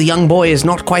 Appears the young boy is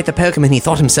not quite the Pokemon he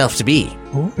thought himself to be.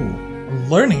 Ooh,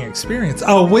 learning experience.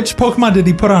 Oh, which Pokemon did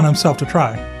he put on himself to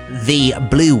try? The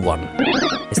blue one.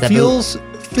 Is that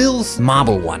Feels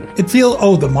marble one?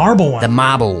 the marble one. The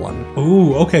marble one.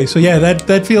 Ooh, okay. So yeah,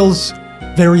 that feels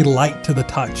very light to the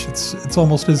touch. It's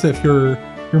almost as if you're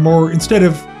more, instead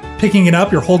of picking it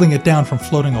up, you're holding it down from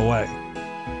floating away.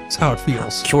 That's how it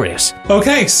feels. Curious.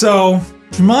 Okay, so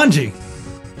Jumanji,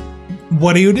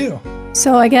 what do?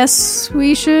 So I guess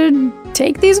we should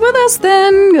take these with us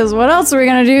then, because what else are we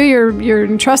gonna do? You're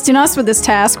entrusting us with this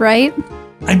task, right?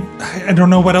 I don't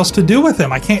know what else to do with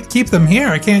them. I can't keep them here.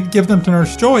 I can't give them to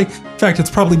Nurse Joy. In fact, it's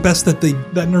probably best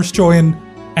that Nurse Joy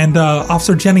and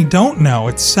Officer Jenny don't know.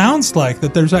 It sounds like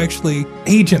that there's actually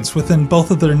agents within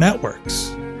both of their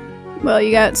networks. Well,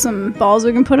 you got some balls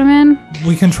we can put them in?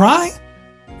 We can try.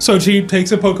 So she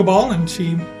takes a Pokeball and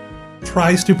she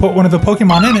tries to put one of the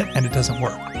Pokemon in it, and it doesn't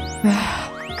work.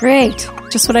 Great.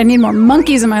 Just what I need, more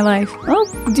monkeys in my life. Well,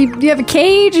 do you have a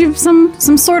cage? You have some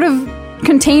sort of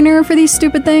container for these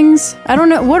stupid things? I don't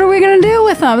know. What are we going to do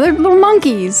with them? They're little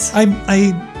monkeys.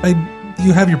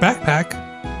 You have your backpack.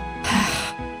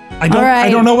 I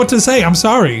right. don't know what to say. I'm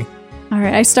sorry. All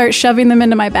right, I start shoving them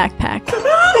into my backpack.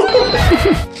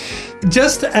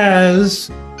 Just as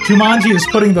Jumanji is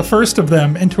putting the first of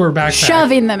them into her backpack,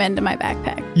 Shoving them into my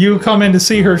backpack. you come in to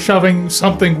see her shoving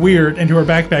something weird into her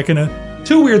backpack, and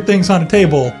two weird things on a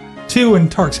table, two in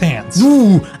Tark's hands.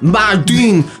 Ooh,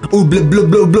 Barding. Ooh, blah blah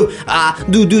blah blah.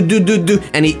 Do.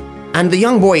 And the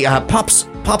young boy pops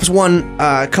one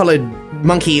colored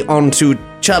monkey onto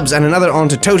Chubbs and another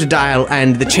onto Totodile,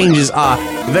 and the changes are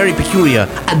very peculiar.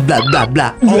 Blah blah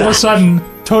blah. All of a sudden,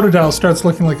 Totodile starts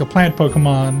looking like a plant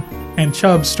Pokemon, and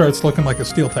Chubbs starts looking like a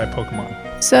Steel-type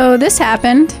Pokemon. So this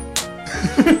happened.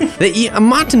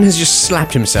 Martin has just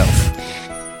slapped himself.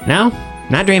 No,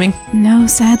 not dreaming. No,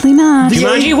 sadly not.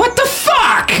 Jumanji, what the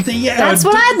fuck? That's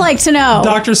what I'd like to know.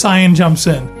 Dr. Cyan jumps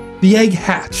in. The egg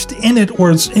hatched. In it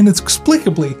was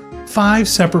inexplicably 5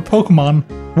 separate Pokemon,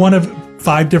 one of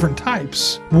 5 different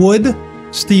types: wood,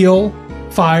 steel,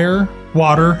 fire,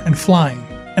 water, and flying.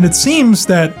 And it seems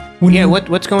that when you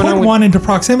what's going put on with- one into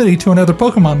proximity to another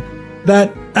Pokemon,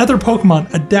 that other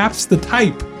Pokemon adapts the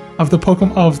type of the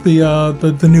Pokemon of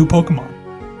the new Pokemon.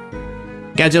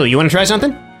 Godzilla, you want to try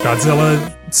something?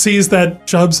 Godzilla sees that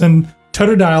Chubbs and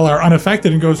Totodile are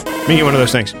unaffected and goes, Me get one of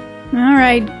those things. All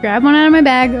right, grab one out of my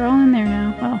bag. They're all in there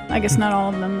now. Well, I guess not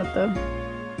all of them,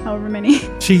 but however many.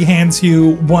 she hands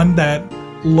you one that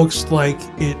looks like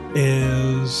it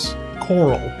is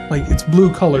coral. Like it's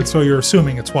blue colored, so you're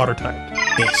assuming it's water type.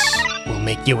 This will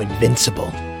make you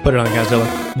invincible. Put it on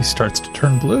Godzilla. He starts to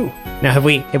turn blue. Now, have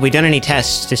we done any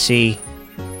tests to see,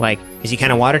 like, is he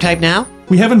kind of water type now?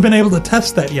 We haven't been able to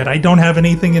test that yet. I don't have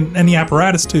anything in any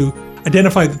apparatus to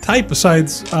identify the type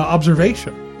besides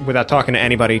observation. Without talking to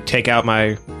anybody, take out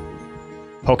my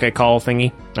poke call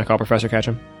thingy. I call Professor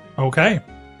Ketchum. Okay.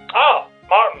 Ah,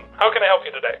 Martin, how can I help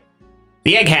you today?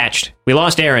 The egg hatched. We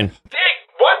lost Aaron. The egg,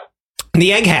 what?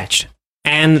 The egg hatched.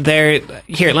 And they're...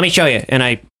 Here, let me show you. And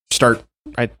I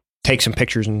take some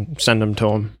pictures and send them to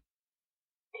him.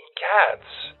 Cats.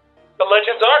 The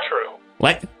legends are true.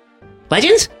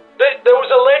 Legends? There was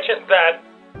a legend that,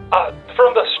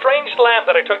 from the strange land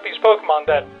that I took these Pokemon,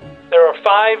 that there are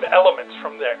 5 elements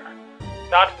from there.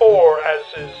 Not 4, as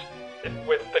is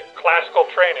with the classical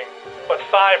training, but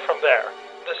 5 from there.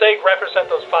 This egg represents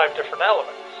those 5 different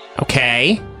elements.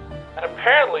 Okay. And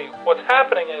apparently, what's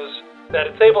happening is that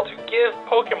it's able to give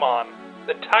Pokemon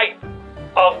the type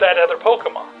of that other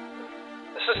Pokemon.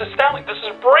 This is astounding. This is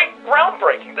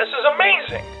groundbreaking. This is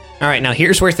amazing. All right, now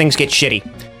here's where things get shitty.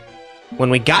 When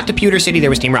we got to Pewter City, there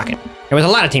was Team Rocket. There was a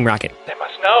lot of Team Rocket. They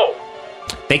must know.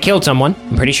 They killed someone.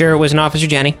 I'm pretty sure it was an Officer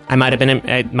Jenny. It might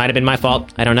have been my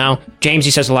fault. I don't know. James,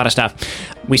 he says a lot of stuff.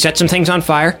 We set some things on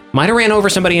fire. Might have ran over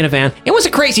somebody in a van. It was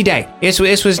a crazy day. This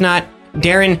was not...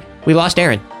 Darren, we lost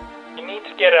Darren. You need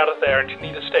to get out of there, and you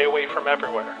need to stay away from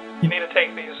everywhere. You need to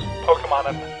take these Pokemon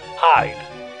and hide.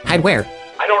 Hide where?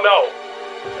 I don't know.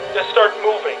 Just start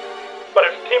moving. But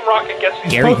if Team Rocket gets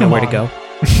these Gary, Pokemon... know where to go.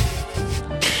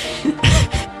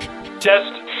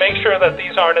 Just make sure that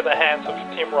these aren't in the hands of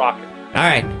Team Rocket. All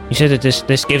right. You said that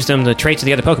this gives them the traits of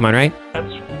the other Pokemon, right?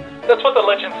 That's what the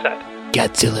legend said.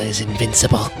 Godzilla is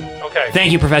invincible. Okay.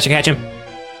 Thank you, Professor Ketchum.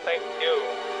 Thank you.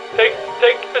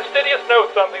 Take fastidious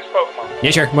notes on these Pokemon. Yeah,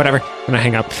 sure. Whatever. I'm gonna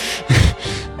hang up.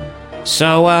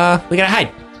 So, we gotta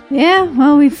hide. Yeah,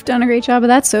 well, we've done a great job of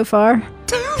that so far.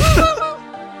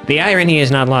 The irony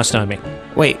is not lost on me.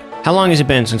 Wait, how long has it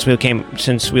been since we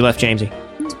left Jamesy?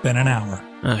 It's been an hour.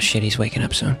 Oh shit, he's waking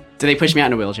up soon. Do they push me out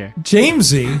in a wheelchair?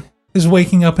 Jamesy is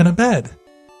waking up in a bed.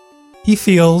 He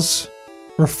feels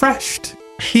refreshed.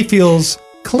 He feels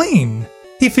clean.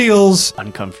 He feels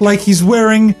uncomfortable, like he's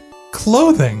wearing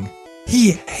clothing.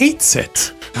 He hates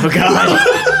it. Oh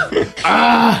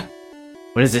god.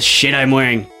 What is this shit I'm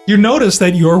wearing? You notice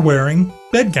that you're wearing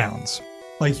bed gowns.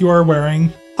 Like you are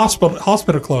wearing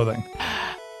hospital clothing.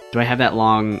 Do I have that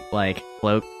long, like,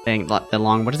 cloak thing? The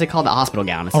long, what is it called? The hospital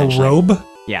gown, A essentially. robe?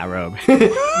 Yeah, a robe.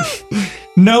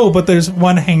 No, but there's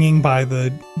one hanging at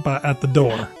the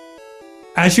door.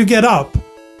 As you get up,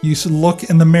 you look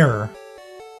in the mirror.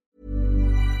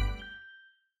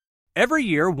 Every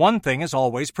year, one thing is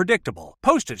always predictable.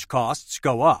 Postage costs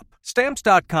go up.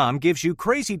 Stamps.com gives you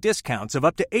crazy discounts of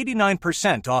up to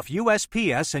 89% off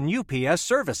USPS and UPS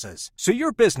services, so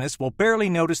your business will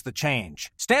barely notice the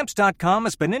change. Stamps.com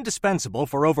has been indispensable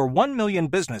for over 1 million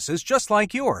businesses just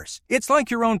like yours. It's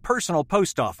like your own personal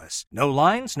post office. No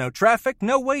lines, no traffic,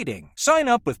 no waiting. Sign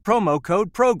up with promo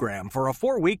code PROGRAM for a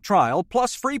 4-week trial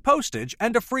plus free postage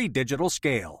and a free digital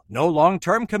scale. No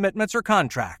long-term commitments or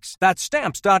contracts. That's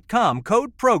Stamps.com,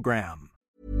 code PROGRAM.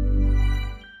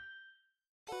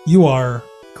 You are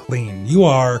clean. You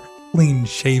are clean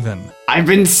shaven. I've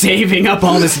been saving up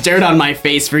all this dirt on my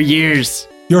face for years.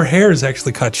 Your hair is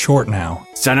actually cut short now.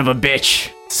 Son of a bitch.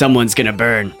 Someone's gonna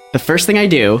burn. The first thing I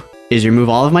do is remove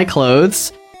all of my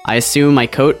clothes. I assume my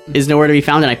coat is nowhere to be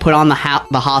found, and I put on the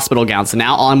hospital gown. So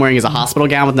now all I'm wearing is a hospital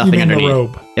gown with nothing underneath. The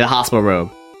robe. Yeah, the hospital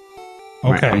robe.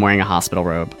 Okay. I'm wearing a hospital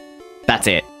robe. That's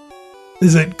it.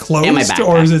 Is it closed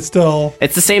or is it still...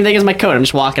 It's the same thing as my coat. I'm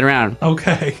just walking around.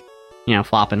 Okay. You know,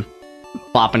 flopping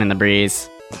in the breeze.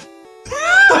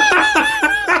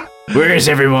 Where is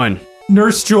everyone?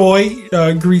 Nurse Joy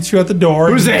greets you at the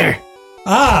door. Who's there?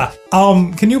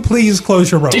 Can you please close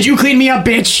your robe? Did you clean me up,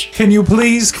 bitch? Can you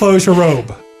please close your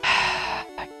robe?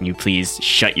 Can you please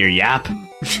shut your yap?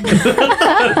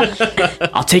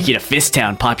 I'll take you to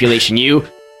Fisttown, population you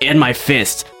and my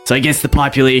fist. So I guess the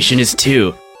population is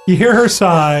 2. You hear her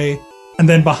sigh, and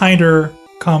then behind her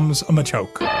comes a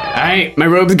Machoke. Alright, my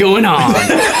robe's going on.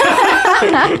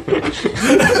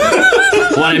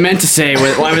 What I meant to say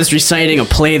was, I was reciting a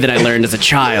play that I learned as a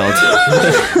child.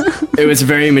 It was a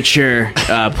very mature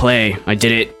play. I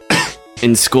did it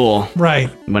in school. Right.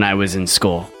 When I was in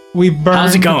school.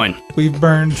 How's it going? We've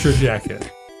burned your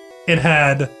jacket. It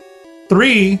had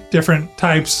 3 different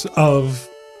types of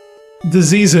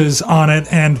diseases on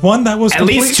it, and one that was at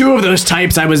least 2 of those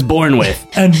types I was born with,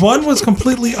 and one was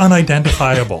completely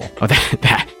unidentifiable. Oh,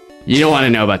 that you don't want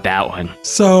to know about that one.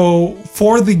 So,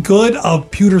 for the good of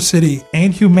Pewter City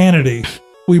and humanity,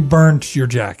 we burned your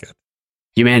jacket.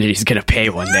 Humanity's gonna pay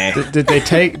one day. Did they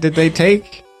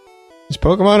take his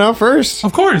Pokemon out first?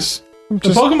 Of course. The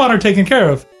Pokemon are taken care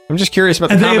of, I'm just curious about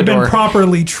the and they have Commodore. been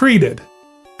properly treated.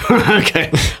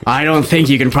 Okay. I don't think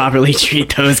you can properly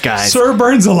treat those guys. Sir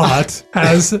Burns-a-Lot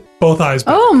has both eyes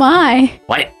back. Oh my.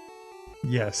 What?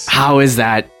 Yes. How is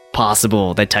that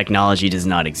possible that technology does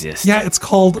not exist? Yeah, it's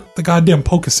called the goddamn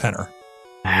Poke Center.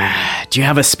 Do you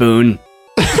have a spoon?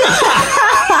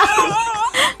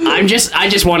 I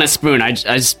just want a spoon. I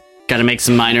just gotta make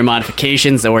some minor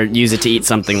modifications or use it to eat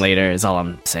something later is all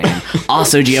I'm saying.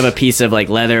 Also, do you have a piece of like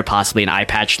leather, possibly an eye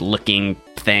patch looking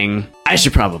thing? I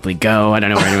should probably go. I don't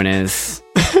know where anyone is.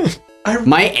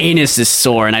 My anus is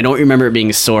sore and I don't remember it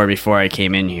being sore before I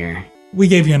came in here. We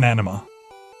gave you an enema.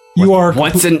 You are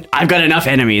I've got enough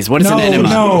enemies. What is an enema?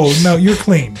 No, you're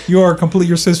clean. You are complete.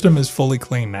 Your system is fully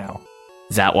clean now.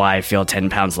 Is that why I feel 10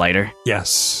 pounds lighter?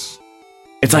 Yes.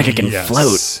 It's like I can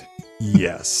float.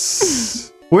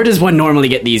 Yes. Where does one normally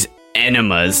get these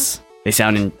enemas? They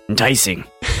sound enticing.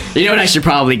 You know what? I should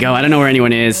probably go. I don't know where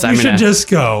anyone is. You should just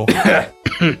go.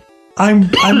 I'm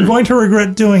going to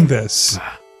regret doing this,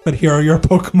 but here are your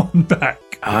Pokemon back.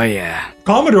 Oh, yeah.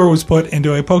 Commodore was put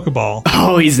into a Pokeball.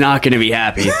 Oh, he's not going to be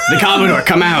happy. The Commodore,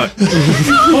 come out.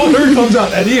 Commodore comes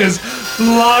out and he is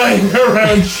flying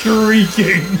around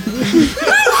shrieking.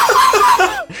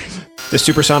 Does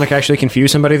Supersonic actually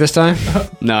confuse somebody this time?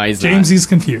 No, he's Jamesy's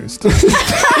confused. not.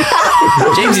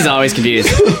 Jamesy's always confused.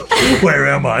 Where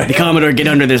am I? The Commodore, get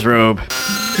under this robe.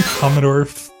 Commodore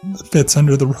fits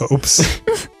under the ropes.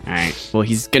 All right. Well,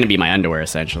 he's going to be my underwear,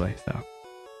 essentially. So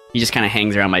he just kind of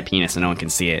hangs around my penis and no one can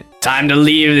see it. Time to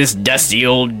leave this dusty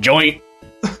old joint.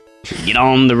 Get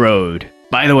on the road.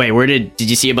 By the way, where did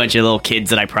you see a bunch of little kids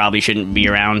that I probably shouldn't be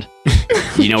around?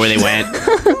 Do you know where they went?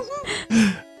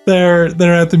 They're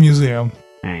at the museum.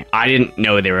 All right. I didn't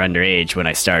know they were underage when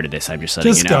I started this. I'm just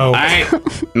letting Just you know. go. All right.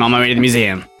 I'm on my way to the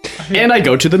museum. And I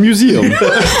go to the museum.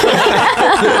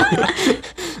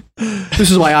 This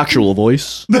is my actual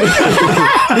voice.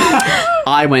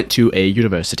 I went to a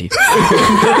university.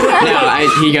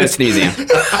 He goes to the museum.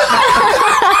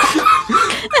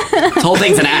 This whole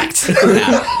thing's an act.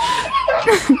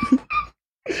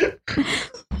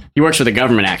 He works for the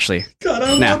government, actually. God,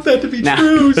 I No. want that to be No.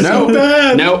 true so No.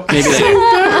 bad. Nope. Maybe they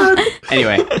do.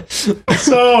 Anyway.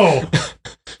 So,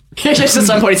 Just at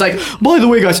some point, he's like, by the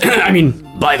way, guys. I mean,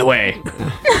 by the way.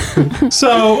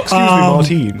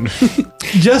 Martine.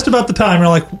 just about the time, we're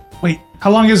like, wait,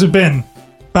 how long has it been?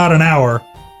 About an hour.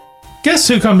 Guess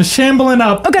who comes shambling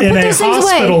up Okay, in put a those things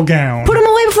hospital away. gown? Put him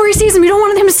away before he sees them. You don't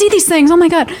want him to see these things. Oh my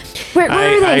god. Where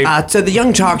are they? So the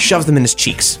young Tark shoved them in his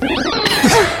cheeks.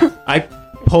 I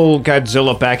pull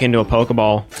Godzilla back into a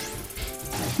Pokeball.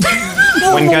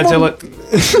 When Godzilla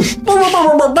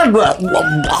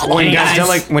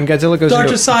goes Dr.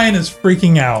 into Cyan is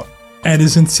freaking out and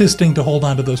is insisting to hold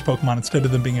on to those Pokemon instead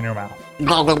of them being in your mouth.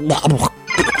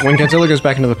 when Godzilla goes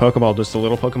back into the Pokeball, does the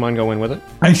little Pokemon go in with it?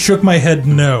 I shook my head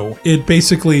no. It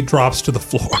basically drops to the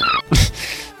floor.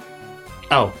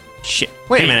 Oh, shit.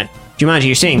 Wait a minute. Jumanji,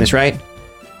 you're seeing this, right?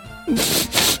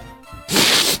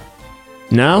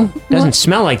 No? Doesn't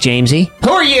smell like Jamesy.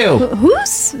 Who are you?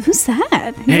 Who's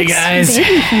that? He Hey, looks guys.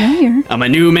 vaguely familiar. I'm a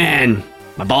new man.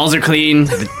 My balls are clean.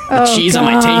 The Oh, cheese on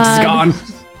my taint is God. gone.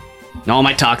 And all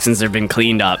my toxins have been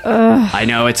cleaned up. I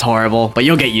know it's horrible, but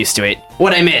you'll get used to it.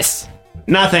 What'd I miss?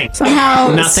 Nothing.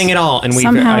 Somehow, Nothing at all. And we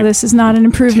somehow I this is not an take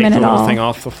improvement the at little all. thing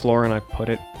off the floor and I put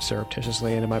it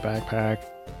surreptitiously into my backpack.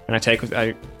 And I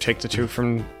take the two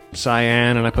from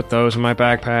Cyan and I put those in my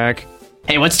backpack.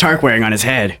 Hey, what's Tark wearing on his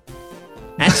head?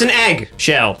 That's an egg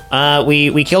shell.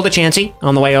 We killed a Chansey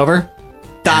on the way over.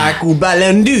 Taku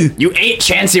Balandu. You ate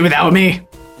Chansey without me.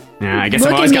 Yeah, I guess Look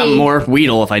I've always at got me. more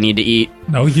Weedle if I need to eat.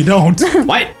 No, you don't.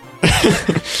 What?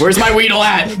 Where's my Weedle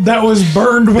at? That was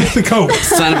burned with the coat.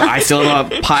 Son of I still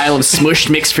have a pile of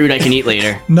smushed mixed fruit I can eat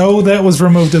later. No, that was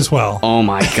removed as well. Oh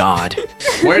my god.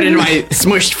 Where did my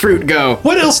smushed fruit go?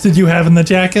 What else did you have in the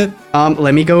jacket?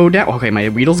 Let me go down. Okay, my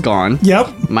Weedle's gone.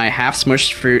 Yep. My half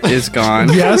smushed fruit is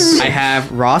gone. Yes. I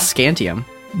have raw scantium.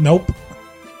 Nope.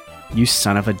 You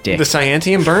son of a dick. The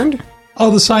Cyantium burned?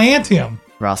 Oh, the Cyantium.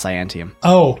 Raw scientium.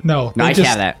 Oh, no. No, I can't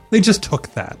have that. They just took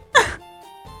that.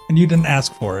 And you didn't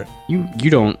ask for it. You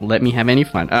don't let me have any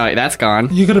fun. Oh, that's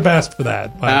gone. You could have asked for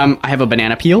that. But I have a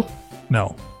banana peel.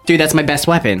 no. Dude, that's my best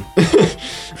weapon.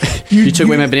 You took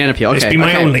away my banana peel. Okay. be my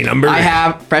okay. only number. I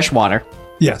have fresh water.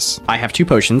 Yes. I have 2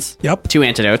 potions. Yep. 2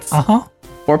 antidotes. Uh-huh.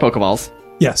 4 Pokeballs.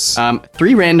 Yes.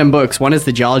 3 random books. One is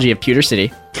the Geology of Pewter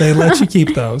City. They let you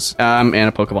keep those. And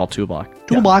a Pokeball toolbox.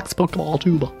 Toolbox, Pokeball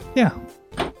toolbox. Yeah.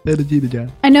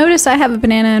 I notice I have a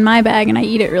banana in my bag and I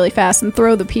eat it really fast and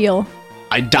throw the peel.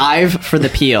 I dive for the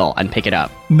peel and pick it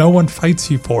up. No one fights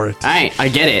you for it. Alright, I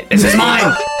get it. This is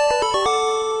mine!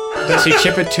 Does he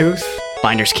chip a tooth?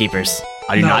 Finders keepers.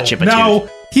 I do not chip a tooth. No,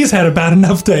 he's had a bad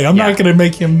enough day. I'm not going to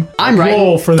make him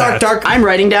roll for that. I'm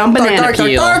writing down banana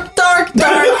peel.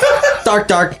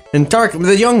 Dark. And Dark,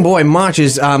 the young boy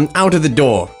marches out of the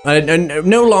door, and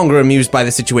no longer amused by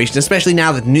the situation, especially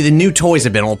now that the new toys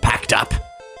have been all packed up.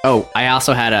 Oh, I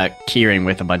also had a keyring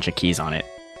with a bunch of keys on it.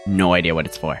 No idea what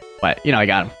it's for, but I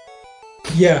got them.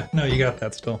 Yeah, no, you got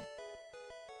that still.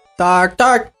 Dark.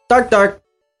 Tark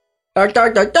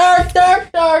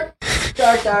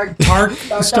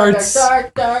starts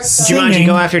Jumanji, singing.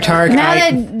 go after Tark. Now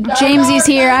that Jamesy's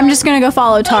here, I'm just gonna go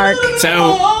follow Tark.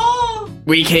 So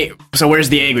where's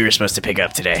the egg we were supposed to pick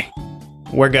up today?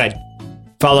 We're good.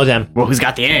 Follow them. Well, who's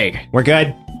got the egg? We're good.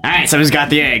 All right, someone's got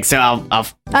the egg, so I'll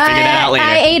figure that out later.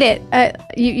 I ate it.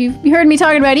 You heard me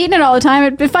talking about eating it all the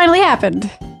time. It finally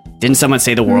happened. Didn't someone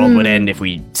say the world would end if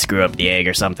we screw up the egg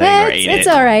or something or ate It's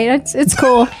it? all right. It's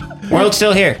cool. World's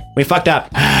still here. We fucked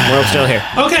up. World's still here.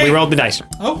 Okay. We rolled the dice.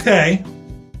 Okay.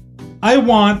 I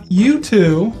want you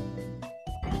two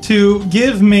to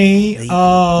give me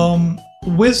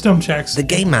wisdom checks. The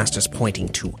game master's pointing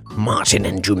to Martin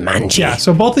and Jumanji. Yeah,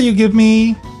 so both of you give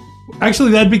me...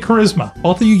 Actually, that'd be charisma.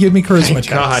 Both of you give me charisma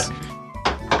checks.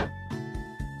 God.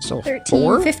 So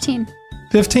 13, 15.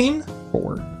 15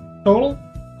 4. total?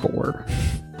 4.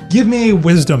 Give me a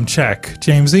wisdom check,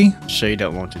 Jamesy. So you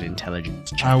don't want an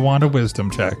intelligence check. I want a wisdom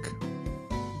check.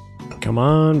 Come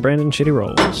on, Brandon. Shitty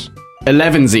rolls.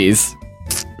 11sies.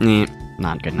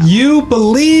 Not good enough. You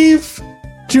believe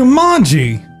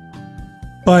Jumanji,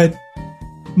 but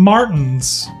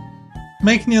Martin's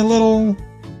making you a little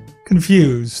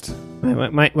confused.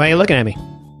 Why are you looking at me?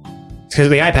 It's because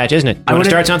of the eye patch, isn't it? You want to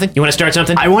start something? You want to start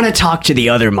something? I want to talk to the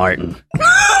other Martin.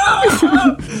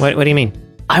 What do you mean?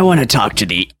 I want to talk to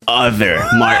the other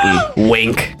Martin.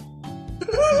 Wink.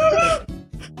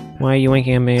 Why are you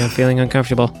winking at me? I'm feeling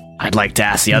uncomfortable. I'd like to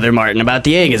ask the other Martin about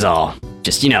the egg is all.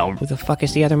 Just, Who the fuck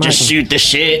is the other Martin? just shoot the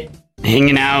shit.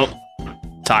 Hanging out.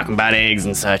 Talking about eggs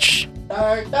and such.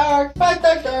 Oh,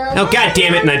 god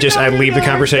damn it! And I leave the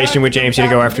conversation with James to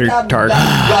go after Tark.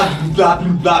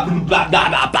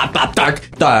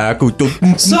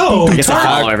 So, I guess I'll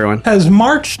follow Tark everyone. has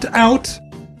marched out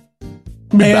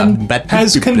and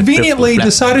has conveniently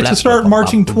decided to start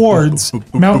marching towards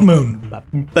Mount Moon.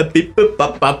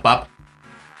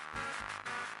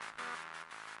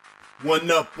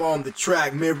 One up on the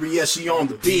track, Mirieshi on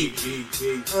the beat.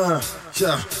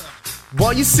 Yeah.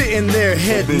 While you sitting there,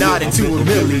 head nodding to a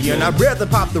million, I'd rather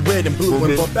pop the red and blue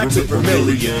and bump back to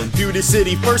vermilion. View the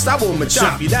city first, I will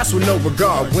machop you, that's with no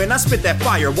regard. When I spit that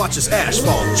fire, watch as ash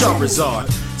fall,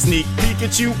 Charizard. Sneak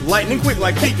Pikachu, lightning quick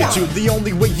like Pikachu. The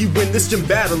only way you win this gym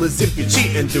battle is if you're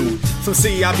cheating, dude. Some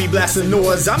say I be blasting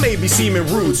noise, I may be seeming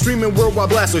rude. Streaming worldwide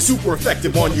blast was super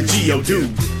effective on your Geo,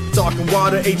 dude. Talking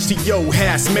water, HTO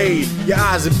has made your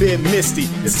eyes a bit misty.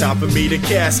 It's time for me to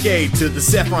cascade to the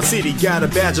Saffron City. Got a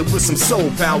badger with some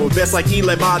soul power, best like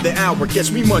Eli by the hour.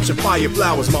 Catch me munching fire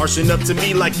flowers, marching up to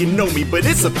me like you know me, but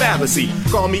it's a fallacy.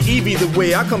 Call me Eevee the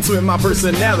way I come to in my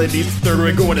personality. Third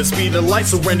and going at speed of light,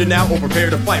 surrender now or prepare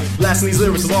to fight. Blasting these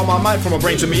lyrics with all my might from my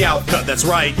brain to me out. Cut, that's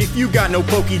right. If you got no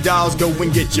Poké Dolls, go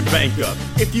and get your bank up.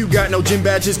 If you got no gym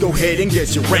badges, go ahead and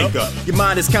get your rank up. Your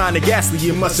mind is kinda ghastly,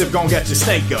 you must have gone get your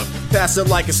stank up. Pass it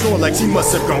like a Snorlax, you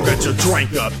must have gone got your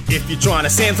drink up. If you're trying to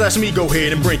sandslash me, go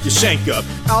ahead and break your shank up.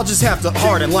 I'll just have to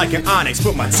harden like an onyx,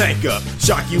 put my tank up.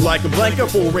 Shock you like a blanket,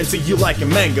 pour into you like a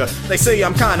manga. They say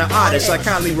I'm kinda oddish, I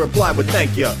kindly reply with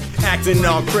thank ya. Acting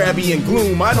all crabby and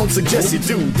gloom, I don't suggest you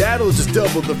do. That'll just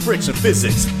double the friction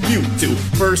physics. You do.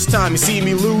 First time you see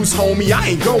me lose, homie, I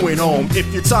ain't going home.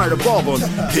 If you're tired of all them,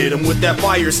 hit him with that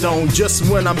firestone. Just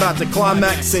when I'm about to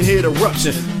climax and hit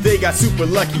eruption. They got super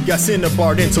lucky, got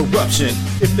Cinnabar interruption.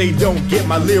 If they don't get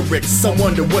my lyrics, I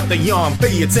wonder what they on.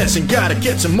 Pay attention, gotta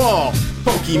catch them all.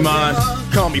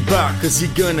 Pokemon, call me back, cause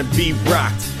you're gonna be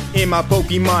rocked. In my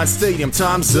Pokemon Stadium,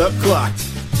 time's up clocked.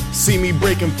 See me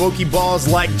breaking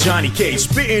Pokeballs like Johnny Cage,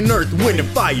 spitting earth, wind, and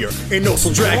fire, and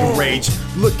also Dragon Rage.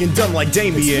 Looking dumb like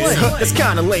Damien, that's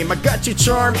kinda lame. I got your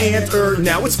charm and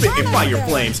now it's spitting fire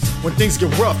flames. When things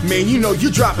get rough, man, you know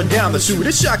you're dropping down the chute.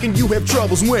 It's shocking you have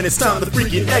troubles when it's time to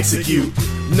freaking execute.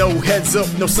 No heads up,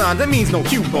 no sign, that means no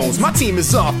Cubone. My team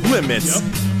is off limits.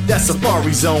 That's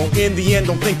Safari Zone. In the end,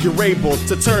 don't think you're able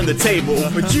to turn the table,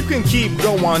 but you can keep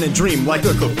going and dream like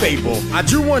a fable. I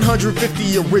drew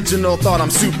 150 original, thought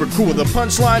I'm super cool. The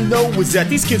punchline though was that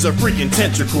these kids are freaking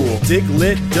Tentacool.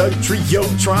 Diglett, Doug, Trio,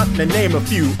 Tron, to name a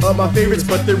few of my favorites,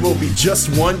 but there will be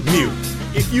just one Mew.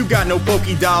 If you got no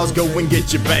Poké Dolls, go and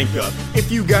get your bank up.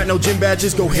 If you got no gym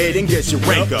badges, go ahead and get your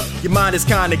rank up. Your mind is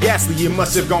kinda ghastly, you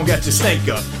must have gone got your stank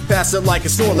up. Pass it like a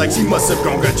Snorlax, you must have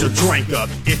gone got your drink up.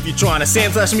 If you're trying to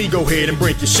sand slash me, go ahead and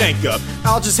break your shank up.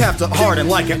 I'll just have to harden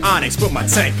like an onyx, put my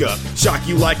tank up. Shock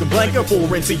you like a blanket,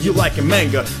 full into you like a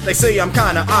manga. They say I'm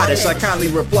kinda oddish, I kindly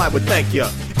reply with thank ya.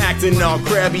 Acting all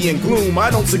crabby and gloom, I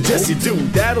don't suggest you do.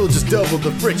 That'll just double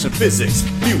the friction physics.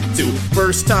 You do.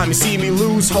 First time you see me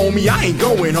lose, homie, I ain't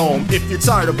going home. If you're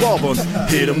tired of bubbles,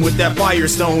 hit him with that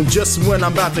firestone. Just when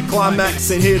I'm about to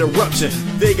climax and hit eruption.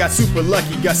 They got super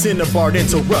lucky, got Cinnabar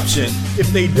interruption.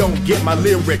 If they don't get my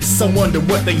lyrics, I wonder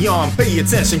what they on. Pay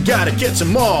attention, gotta catch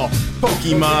them all.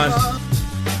 Pokemon.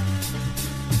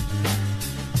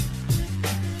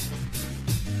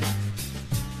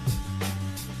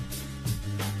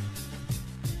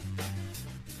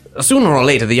 Sooner or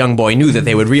later, the young boy knew that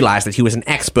they would realize that he was an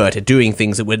expert at doing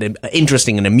things that were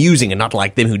interesting and amusing and not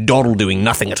like them who dawdle doing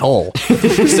nothing at all.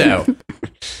 So,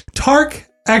 Tark,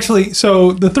 actually,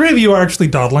 so the three of you are actually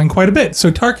dawdling quite a bit. So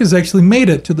Tark has actually made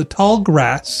it to the tall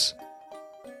grass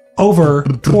over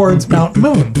towards Mount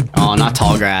Moon. Oh, not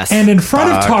tall grass. And in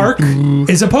front of Tark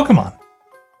is a Pokemon.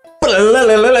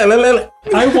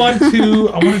 I want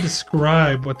to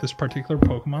describe what this particular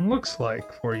Pokemon looks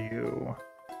like for you.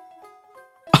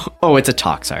 Oh, it's a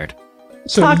Toxard.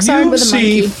 So Toxard you with a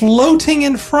see monkey. floating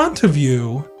in front of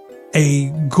you a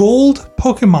gold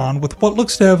Pokemon with what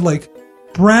looks to have like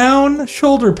brown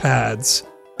shoulder pads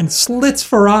and slits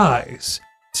for eyes.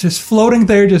 It's just floating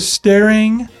there, just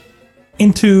staring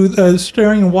and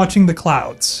watching the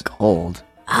clouds. Gold.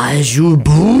 It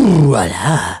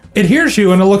hears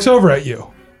you and it looks over at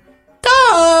you.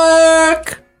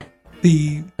 Dark!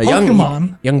 The A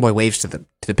Pokemon, young boy waves to the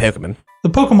Pokemon. the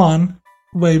Pokemon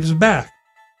waves back.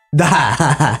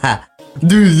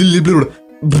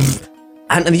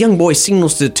 And the young boy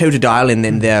signals to Totodile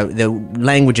in their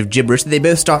language of gibberish that they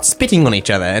both start spitting on each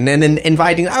other and then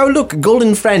inviting, oh look,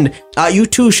 golden friend, you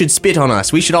two should spit on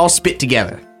us. We should all spit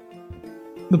together.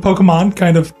 The Pokemon,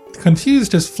 kind of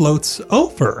confused, just floats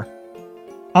over.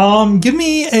 Give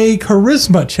me a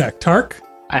charisma check, Tark.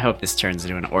 I hope this turns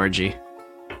into an orgy.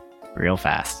 Real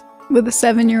fast. With a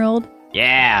 7-year-old.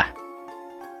 Yeah.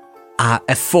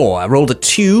 A 4. I rolled a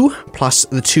 2 plus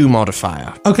the 2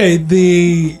 modifier. Okay,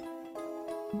 the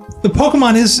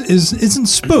Pokemon isn't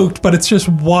spooked, but it's just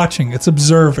watching. It's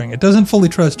observing. It doesn't fully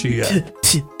trust you yet.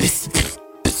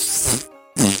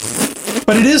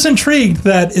 But it is intrigued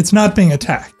that it's not being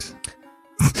attacked.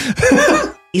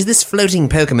 Is this floating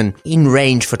Pokemon in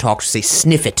range for Tark to say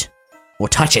sniff it or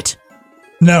touch it?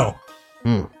 No.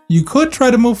 You could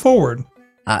try to move forward.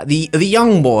 The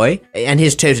young boy and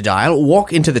his Totodile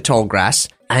walk into the tall grass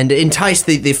and entice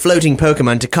the floating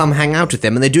Pokemon to come hang out with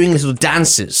them, and they're doing little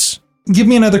dances. Give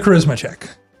me another charisma check.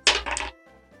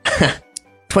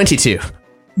 22.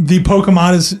 The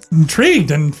Pokemon is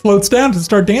intrigued and floats down to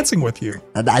start dancing with you.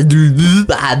 The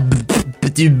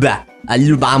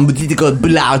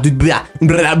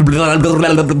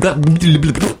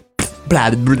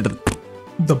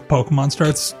Pokemon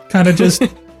starts kind of just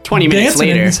 20 minutes dancing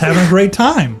later. and it's having a great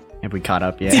time. Have we caught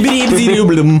up yet? The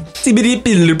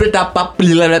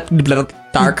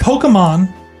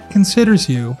Pokemon considers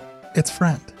you its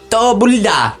friend.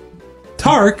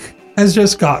 Tark has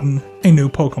just gotten a new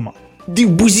Pokemon.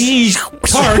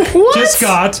 Tark just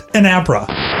got an Abra.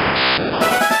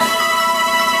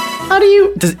 How do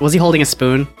you... was he holding a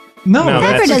spoon? No, No,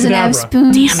 Pepper that's a doesn't have Kadabra.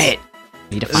 spoons. Damn it.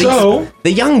 Need to find So,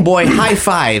 The young boy high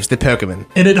fives the Pokemon.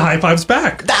 and it high fives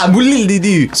back.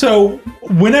 So,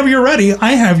 whenever you're ready,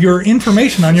 I have your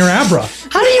information on your Abra.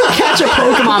 How do you catch a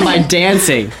Pokemon by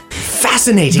dancing?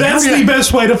 Fascinating. That's the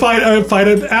best way to fight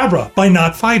an Abra, by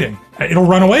not fighting. It'll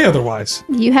run away otherwise.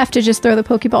 You have to just throw the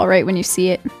Pokeball right when you see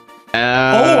it. Or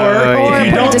Or if you put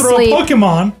it don't to throw sleep. a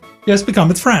Pokemon, you just become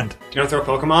its friend. You don't throw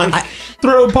Pokemon?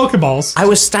 Throw Pokeballs. I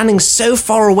was standing so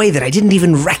far away that I didn't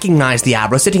even recognize the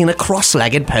Abra sitting in a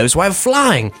cross-legged pose while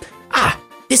flying.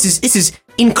 This is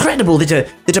incredible that a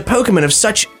Pokemon of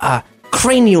such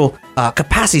cranial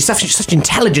capacity, such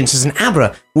intelligence as an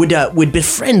Abra would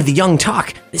befriend the young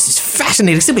Tark. This is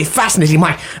fascinating, simply fascinating.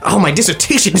 My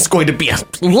dissertation is going to be a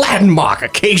landmark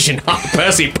occasion.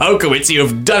 Percy Pokowitz, you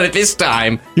have done it this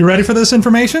time. You ready for this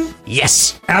information?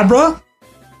 Yes. Abra,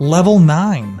 level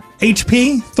 9.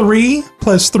 HP, 3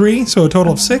 plus 3, so a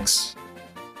total of 6.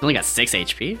 Only got 6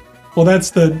 HP? Well,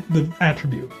 that's the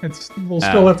attribute. We'll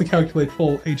still have to calculate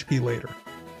full HP later.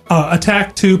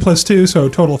 Attack 2 plus 2, so a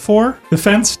total of 4.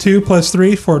 Defense 2 plus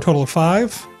 3 for a total of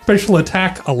 5. Special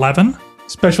attack 11.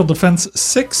 Special defense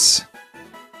 6.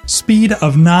 Speed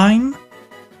of 9.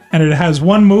 And it has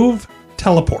one move,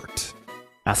 teleport.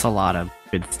 That's a lot of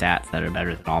good stats that are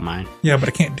better than all mine. Yeah, but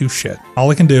I can't do shit.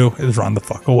 All I can do is run the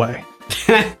fuck away.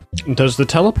 Does the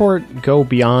teleport go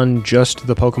beyond just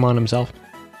the Pokemon himself?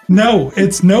 No,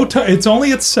 it's it's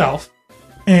only itself.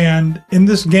 And in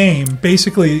this game,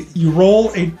 basically, you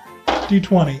roll a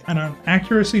d20 and an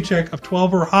accuracy check of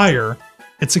 12 or higher,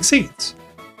 it succeeds.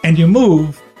 And you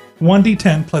move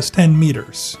 1d10 plus 10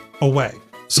 meters away.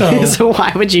 So, So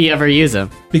why would you ever use them?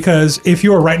 because if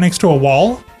you are right next to a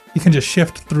wall, you can just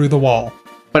shift through the wall.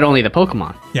 But only the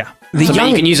Pokemon. Yeah. So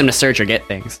you can use them to search or get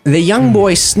things. The young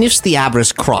boy sniffs the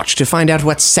Abra's crotch to find out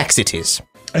what sex it is.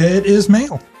 It is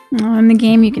male. Oh, in the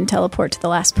game, you can teleport to the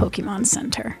last Pokemon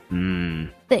Center.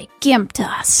 They gimped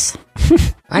us.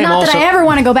 Not that I ever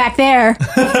want to go back there.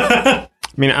 I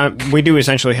mean, we do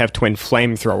essentially have twin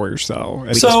flamethrowers, though. At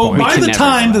this So point. by the never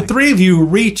time die. the three of you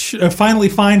reach, finally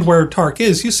find where Tark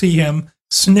is, you see him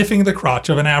sniffing the crotch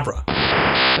of an Abra.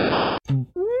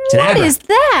 What is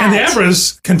that? And the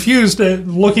Abra's confused,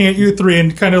 looking at you three,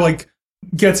 and kind of like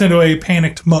gets into a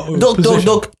panicked position.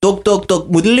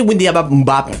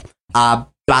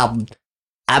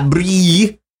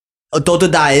 Abri,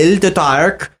 Totodile, the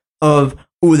Tark of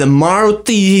the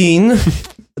Martin,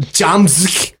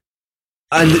 Jamsk,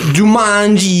 and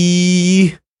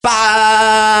Jumanji.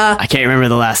 I can't remember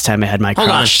the last time I had my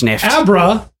crotch sniffed.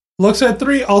 Abra looks at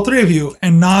all three of you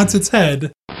and nods its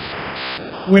head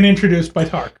when introduced by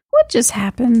Tark. What just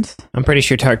happened? I'm pretty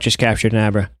sure Tark just captured an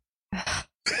Abra.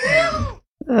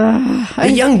 A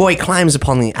young boy climbs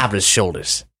upon the Abra's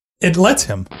shoulders. It lets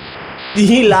him.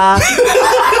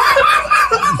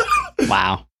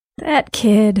 Wow. That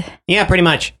kid. Yeah, pretty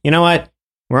much. You know what?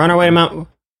 We're on our way to Mount...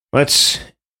 Let's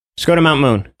go to Mount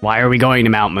Moon. Why are we going to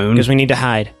Mount Moon? Because we need to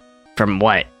hide. From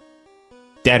what?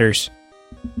 Debtors.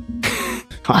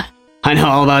 I know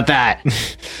all about that.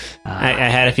 I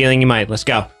had a feeling you might. Let's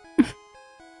go.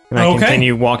 And I Okay.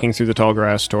 Continue walking through the tall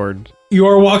grass toward... You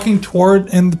are walking toward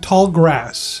in the tall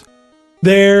grass.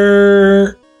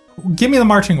 Give me the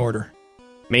marching order.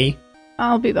 Me,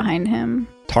 I'll be behind him.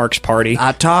 Tark's party.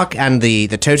 Tark and the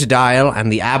Totodile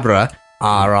and the Abra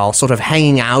are all sort of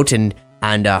hanging out and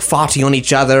farting on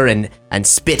each other and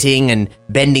spitting and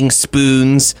bending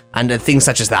spoons and things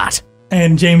such as that.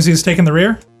 And Jamesy is taking the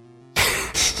rear.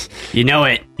 You know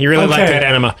it. He really liked Okay. that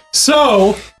enema.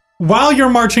 So, while you're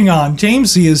marching on,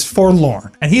 Jamesy is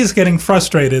forlorn, and he's getting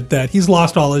frustrated that he's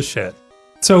lost all his shit.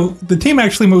 So, the team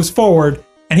actually moves forward,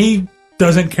 and he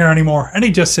doesn't care anymore, and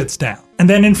he just sits down. And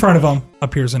then in front of him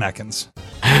appears an Ekans.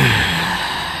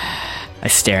 I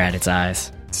stare at its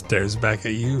eyes. It stares back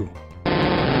at you.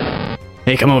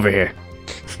 Hey, come over here.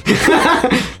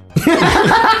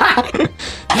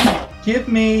 Give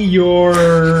me your...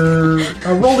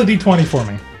 roll a d20 for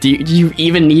me. Do you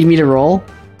even need me to roll?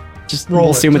 Just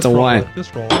Roll assume it. it's a Just roll 1. it.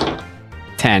 Just roll it.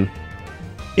 10.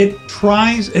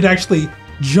 It actually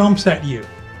jumps at you,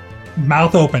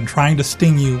 mouth open, trying to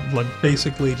sting you, like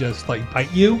basically just like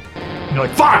bite you. And you're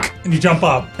like, fuck! And you jump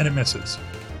up, and it misses.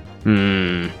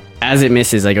 As it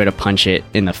misses, I go to punch it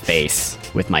in the face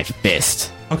with my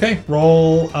fist. Okay,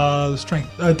 roll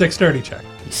dexterity check.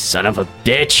 You son of a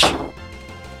bitch.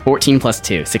 14 plus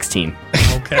 2, 16.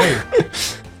 Okay.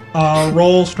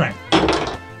 Roll strength.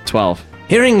 12.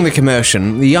 Hearing the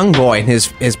commotion, the young boy and his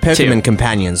Pokemon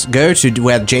companions go to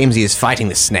where Jamesy is fighting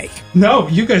the snake. No,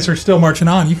 you guys are still marching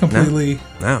on. You completely...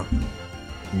 No.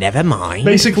 Never mind.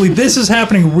 Basically, this is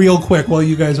happening real quick while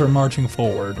you guys are marching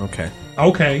forward. Okay.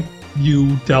 Okay,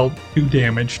 you dealt 2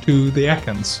 damage to the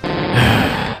Ekans.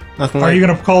 Nothing Are you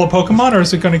going to call a Pokemon, or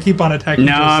is it going to keep on attacking?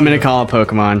 No, just I'm going you? to call a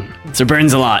Pokemon. Sir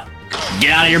Burns a lot.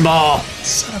 Get out of your ball.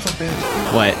 Son of a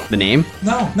bitch. What? The name?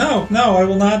 No, I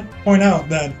will not point out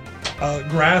that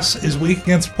grass is weak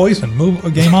against poison.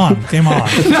 Game on.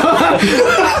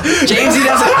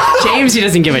 Jamesy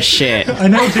doesn't give a shit. I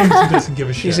know Jamesy doesn't give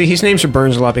a You shit. see, his name Sir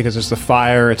Burns a lot because it's the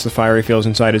fire. It's the fire he feels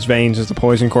inside his veins as the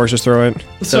poison courses through it.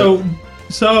 So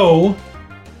Sir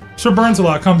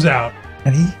Burns-a-lot comes out,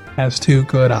 and he has 2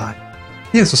 good eyes.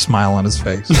 He has a smile on his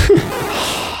face.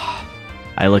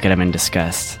 I look at him in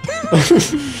disgust. What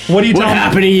do you What tell him?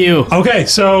 happened to you? Okay,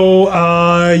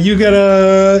 so you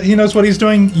get he knows what he's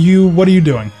doing. What are you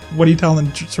doing? What are you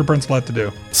telling Sir Burns-a-lot to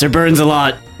do? Sir Burns a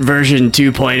lot, version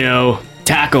 2.0.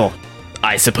 Tackle,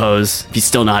 I suppose. If you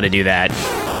still know how to do that.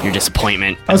 Your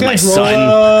disappointment as my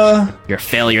son. Your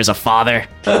failure as a father.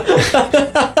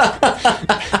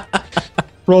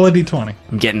 Roll a d20.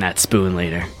 I'm getting that spoon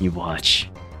later. You watch.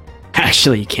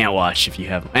 Actually, you can't watch if you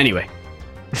have... Anyway.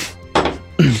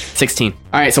 16.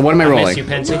 Alright, so what am I rolling?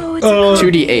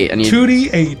 2d8. I need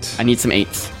 2d8. I need some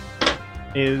 8s.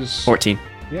 Is 14.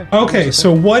 Okay,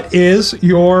 so what is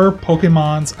your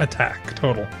Pokemon's attack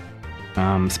total?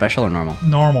 Special or normal?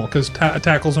 Normal, because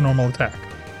tackle's a normal attack.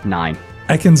 9.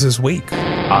 Ekans is weak.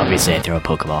 Obviously, I throw a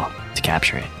Pokeball to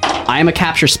capture it. I am a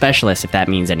capture specialist, if that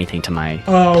means anything to my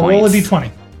Roll a points.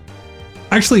 d20.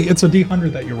 Actually, it's a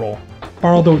d100 that you roll.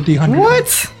 Borrow the d100.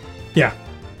 What? Yeah.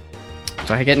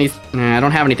 Do I get any? Nah, I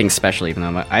don't have anything special, even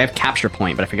though I have capture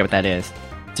point, but I forget what that is.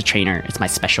 It's a trainer. It's my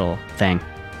special thing.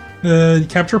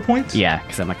 Capture point? Yeah,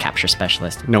 because I'm a capture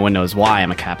specialist. No one knows why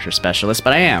I'm a capture specialist,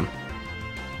 but I am.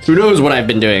 Who knows what I've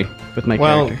been doing with my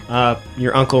character?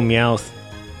 Your Uncle Meowth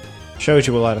shows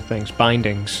you a lot of things.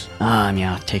 Bindings.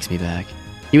 Yeah, takes me back.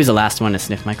 He was the last one to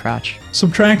sniff my crotch.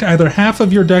 Subtract either half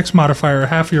of your dex modifier or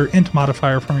half of your int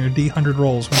modifier from your d100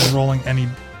 rolls when you're rolling any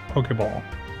Pokeball.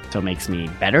 So it makes me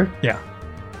better? Yeah.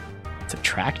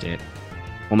 Subtract it.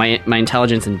 Well, my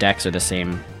intelligence and dex are the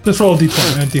same. Just roll a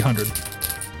d20 and a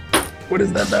d100. What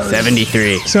is that?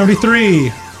 73.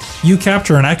 73. You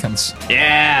capture an Ekans.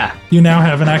 Yeah! You now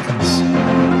have an Ekans.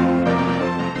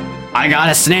 I got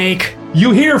a snake!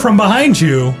 You hear from behind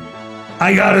you,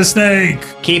 I got a snake!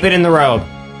 Keep it in the road.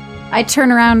 I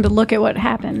turn around to look at what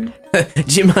happened.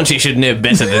 Jumanji should know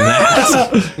better than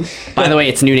that. By the way,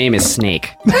 its new name is Snake.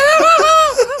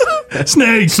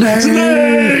 Snake!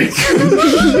 Snake!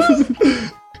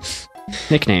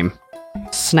 Nickname.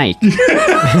 Snake.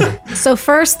 So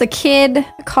first the kid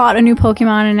caught a new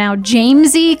Pokemon, and now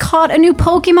Jamesy caught a new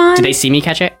Pokemon. Did they see me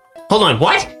catch it? Hold on,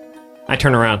 what? I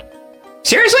turn around.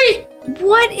 Seriously?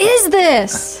 What is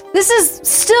this? This is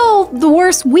still the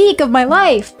worst week of my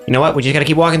life. You know what? We just gotta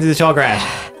keep walking through the tall grass.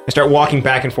 I start walking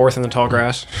back and forth in the tall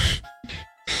grass.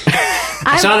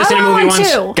 I saw this in a movie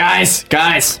once. Too. Guys.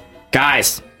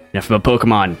 Enough about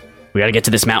Pokemon. We gotta get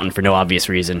to this mountain for no obvious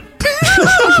reason.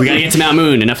 We gotta get to Mount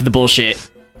Moon. Enough of the bullshit.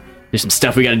 There's some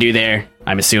stuff we gotta do there,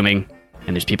 I'm assuming.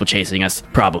 And there's people chasing us,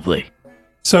 probably.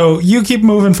 So you keep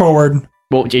moving forward.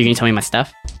 Well, you can tell me my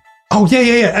stuff? Oh,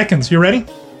 yeah. Ekans, you ready?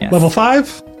 Yes. Level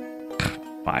 5.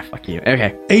 5, fuck you.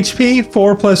 Okay. HP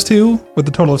 4 plus 2 with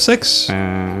a total of 6.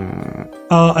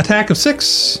 Attack of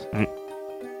 6.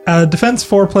 Defense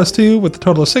 4 plus 2 with a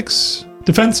total of 6.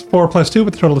 Defense 4 plus 2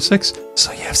 with a total of 6.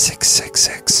 So you have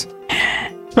 6.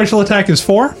 Special attack is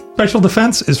 4. Special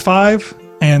defense is 5.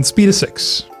 And speed is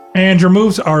 6. And your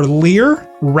moves are Leer,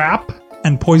 Wrap,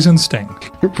 and Poison Sting.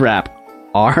 Wrap.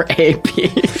 R-A-P.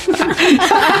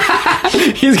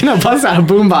 He's gonna bust out a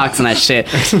boombox and that shit.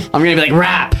 I'm gonna be like,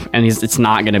 rap! And it's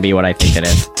not gonna be what I think it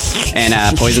is.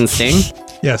 And Poison Sting?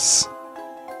 Yes.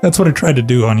 That's what I tried to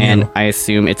do on you. And I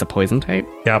assume it's a poison type?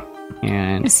 Yep.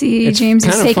 And I see It's James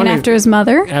is kinda taken funny. after his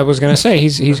mother. I was gonna say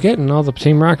he's getting all the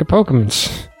Team Rocket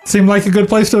Pokemons. Seemed like a good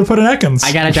place to put an Ekans.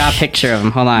 I gotta draw a picture of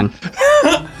him. Hold on.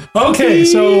 Okay,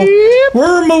 so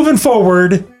we're moving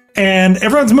forward, and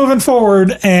everyone's moving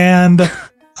forward, and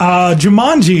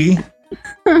Jumanji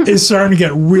is starting to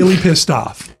get really pissed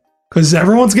off because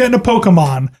everyone's getting a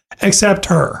Pokemon except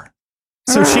her.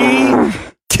 So she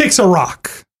kicks a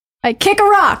rock, I kick a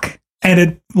rock. and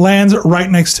it lands right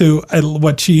next to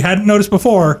what she hadn't noticed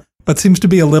before, but seems to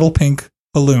be a little pink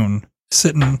balloon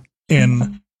sitting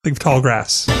in the tall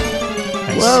grass.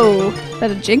 Nice. Whoa. Is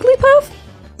that a Jigglypuff?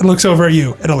 It looks over at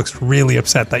you, and it looks really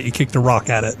upset that you kicked a rock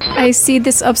at it. I see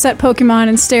this upset Pokemon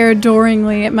and stare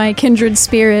adoringly at my kindred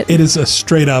spirit. It is a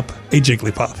straight up a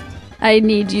Jigglypuff. I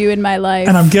need you in my life.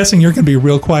 And I'm guessing you're going to be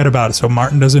real quiet about it, so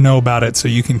Martin doesn't know about it, so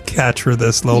you can catch her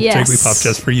this little Yes. Jigglypuff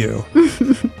just for you.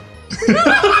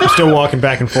 I'm still walking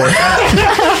back and forth.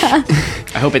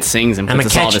 I hope it sings and I'm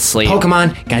puts gonna us all catch to sleep.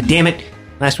 Pokemon. God damn it.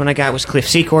 Last one I got was Cliff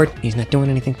Secord. He's not doing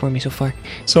anything for me so far.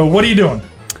 So what are you doing?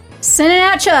 Sending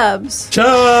out Chubbs.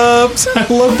 Chubbs! I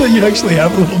love that you actually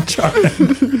have a little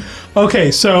charm.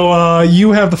 Okay, so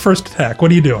you have the first attack.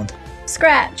 What are you doing?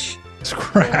 Scratch.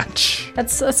 Scratch.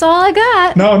 That's all I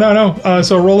got. No.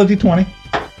 So roll a d20.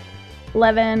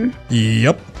 11.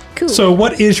 Yep. Cool. So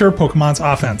what is your Pokemon's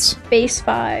offense? Base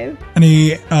 5.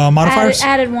 Any modifiers?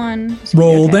 Added 1.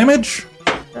 Roll damage.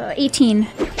 18.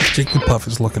 Jigglypuff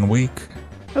is looking weak.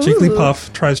 Ooh.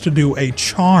 Jigglypuff tries to do a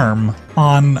charm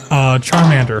on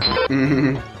Charmander.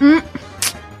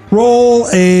 Roll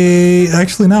a...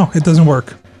 Actually, no, it doesn't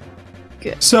work.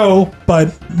 Good. So, but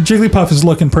Jigglypuff is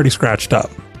looking pretty scratched up.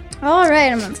 All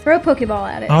right, I'm going to throw a Pokeball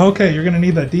at it. Okay, you're going to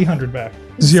need that D100 back.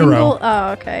 0.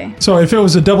 Oh, okay. So if it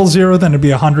was a double 0, then it'd be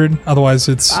 100. Otherwise,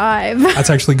 it's... 5. That's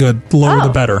actually good. The lower the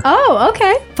better. Oh,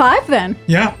 okay. 5 then.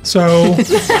 Yeah, so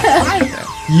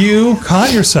you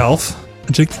caught yourself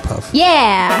a Jigglypuff.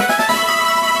 Yeah.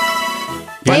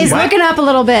 He's looking up a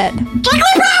little bit.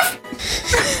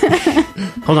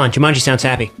 Hold on, Jumanji sounds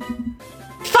happy.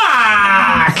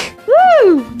 Fuck!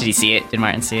 Woo! Did he see it? Did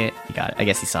Martin see it? He got it. I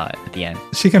guess he saw it at the end.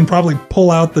 She can probably pull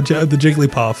out the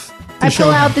Jigglypuff to I show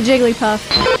pull him. out the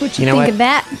Jigglypuff. What you, know think what? of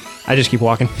that? I just keep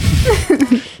walking.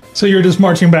 So you're just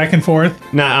marching back and forth.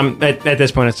 Nah, I'm at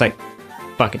this point. It's like,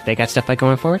 fuck it. They got stuff like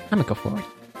going forward. I'm gonna go forward.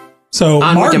 So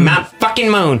Onward to Mount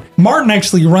fucking Moon. Martin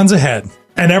actually runs ahead,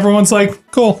 and everyone's like,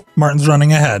 "Cool, Martin's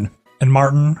running ahead," and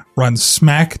Martin runs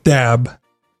smack dab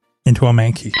into a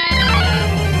Mankey,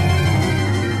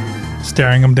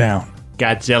 staring him down.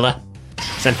 Godzilla.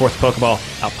 Send forth the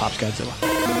Pokeball. Out pops Godzilla.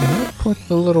 And I'll put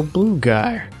the little blue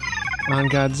guy on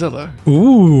Godzilla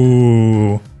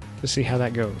Ooh. to see how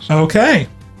that goes. Okay.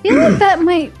 I feel like that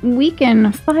might weaken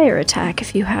a fire attack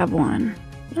if you have one.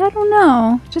 But I don't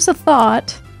know. Just a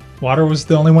thought. Water was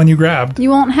the only one you grabbed. You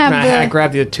won't have I the...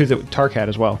 grabbed the two that Tark had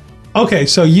as well. Okay,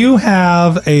 so you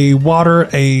have a water,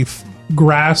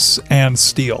 grass, and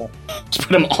steel. Just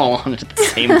put them all on at the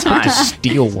same time.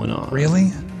 Steal one off.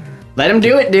 Really? Let him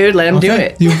do it, dude. Let him do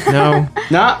it. You, No.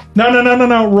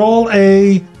 No. Roll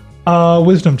a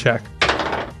wisdom check.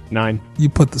 9. You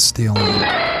put the steel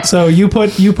in. So you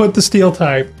put the steel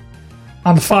type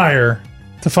on the fire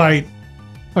to fight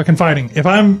fucking fighting. If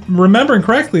I'm remembering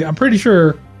correctly, I'm pretty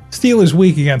sure steel is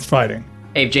weak against fighting.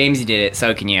 Hey, if Jamesy did it,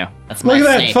 so can you. That's my Look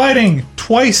at that, snake. fighting.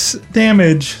 Twice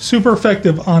damage, super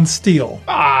effective on steel.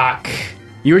 Fuck.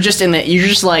 You were just you're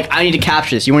just like, I need to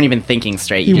capture this. You weren't even thinking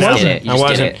straight. You He just wasn't. did it. You I just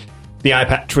wasn't. did it. The eye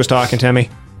patch was talking to me.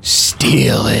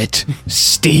 Steal it.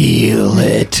 Steal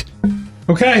it.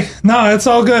 Okay, no, it's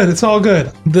all good. It's all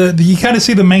good. You kind of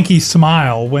see the Mankey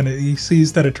smile when he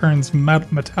sees that it turns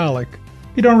metallic.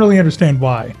 You don't really understand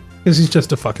why, because he's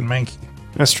just a fucking Mankey.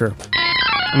 That's true.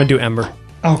 I'm gonna do Ember.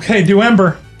 Okay, do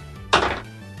Ember.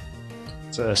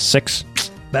 It's a 6.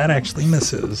 That actually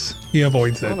misses. He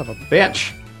avoids it. Son of a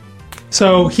bitch.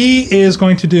 So he is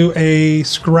going to do a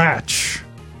scratch.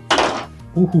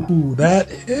 Ooh, that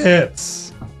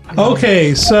hits.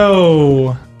 Okay,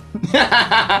 so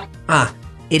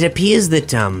It appears that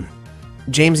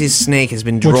Jamesy's snake has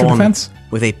been what's your drawn defense?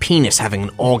 with a penis having an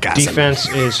orgasm. Defense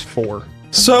is 4.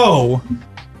 So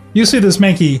you see this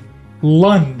Mankey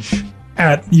lunge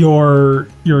at your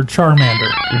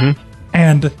Charmander,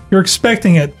 and you're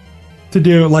expecting it to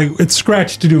do it's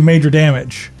scratched to do major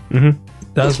damage. It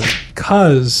doesn't,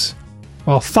 because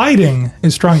fighting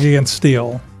is strong against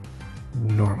steel.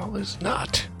 Normal is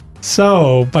not.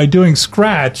 So by doing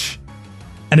scratch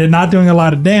and it not doing a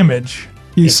lot of damage,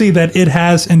 you see that it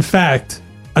has in fact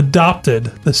adopted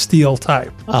the steel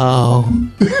type. Oh.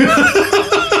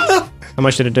 How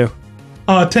much did it do?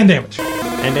 10 damage.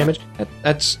 10 damage?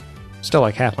 That's still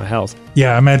like half my health.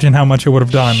 Yeah, imagine how much it would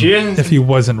have done Shit. if he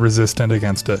wasn't resistant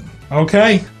against it.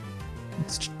 Okay.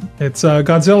 It's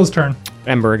Godzilla's turn.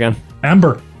 Ember again.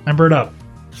 Ember it up.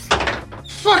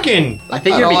 Fucking! I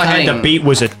think you're all I had to becoming- beat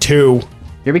was a 2.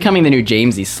 You're becoming the new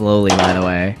Jamesy slowly, by the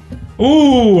way.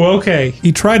 Ooh, okay.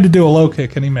 He tried to do a low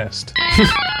kick and he missed.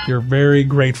 You're very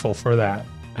grateful for that.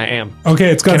 I am. Okay,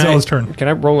 it's Can Godzilla's I- turn. Can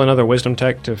I roll another wisdom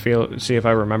tech to see if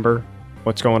I remember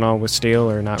what's going on with steel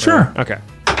or not? Sure. Really? Okay.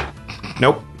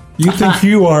 Nope. You think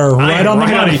you are right am on the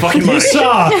right on money. the fucking You money.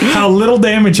 saw how little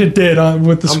damage it did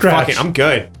with the scratch. I'm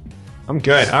good. I'm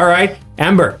good. All right.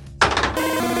 Ember.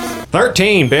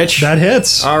 13, bitch. That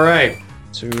hits. All right.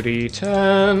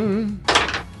 2d10.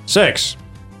 6.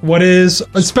 What is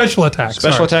a special attack?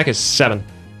 Special Sorry. attack is 7.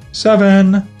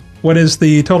 7. What is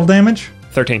the total damage?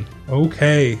 13.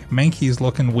 Okay, Mankey's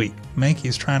looking weak.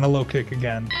 Mankey's trying to low kick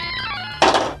again.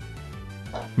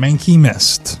 Mankey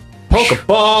missed.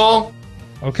 Pokeball.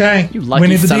 Okay, You we lucky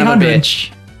need the son of a D100.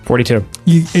 bitch. 42.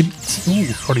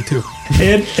 42.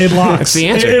 It locks. That's the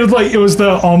answer. It was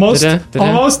the almost,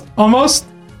 Da-da. almost.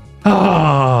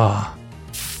 Ah.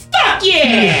 Fuck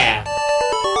yeah!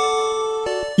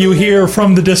 You hear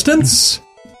from the distance.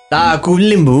 Ah,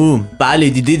 kulimbu, bali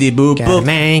di di boo Got a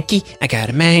Mankey. I got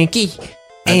a Mankey.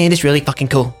 And it's really fucking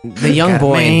cool. The young Got a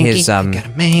boy and Mankey, his got a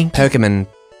Mankey. Pokemon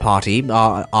party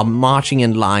are marching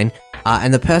in line,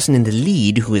 and the person in the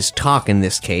lead, who is Tark in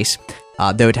this case,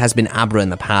 though it has been Abra in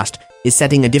the past, is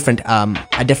setting a different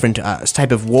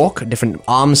type of walk, a different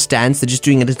arm stance. They're just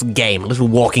doing a little game, a little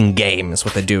walking game is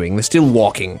what they're doing. They're still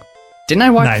walking. Didn't I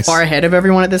walk Nice. far ahead of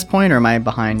everyone at this point, or am I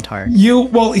behind Tark?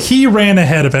 He ran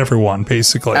ahead of everyone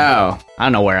basically. Oh, I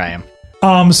don't know where I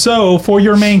am. So for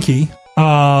your Mankey,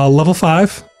 level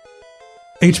 5,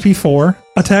 HP 4,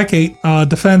 attack 8,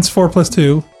 defense 4 plus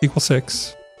 2 equals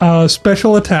 6.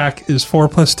 Special attack is 4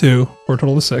 plus 2 for a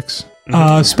total of 6. Special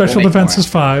We'll make defense more. is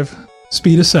 5.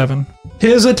 Speed is 7.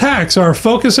 His attacks are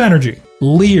Focus Energy,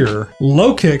 Leer,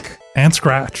 Low Kick, and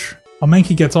Scratch. A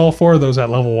Mankey gets all 4 of those at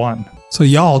level 1. So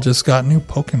y'all just got new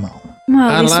Pokemon. Well,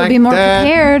 at least we'll be more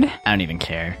prepared. I don't even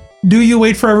care. Do you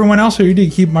wait for everyone else or do you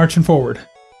keep marching forward?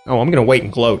 Oh, I'm gonna wait and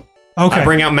gloat. Okay. I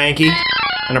bring out Mankey,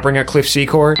 and I bring out Cliff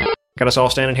Secord. Got us all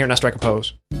standing here, and I strike a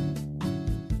pose.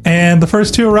 And the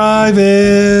first to arrive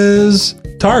is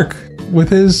Tark with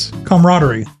his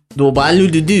camaraderie. You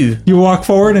walk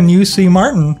forward and you see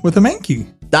Martin with a Mankey.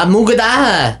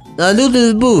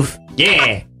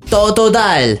 Yeah.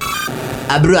 Totodile.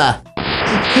 Abra.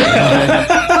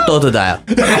 Totodile.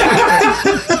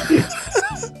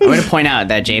 I'm going to point out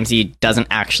that Jamesy doesn't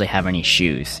actually have any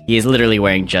shoes. He is literally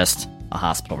wearing just a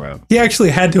hospital robe. He actually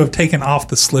had to have taken off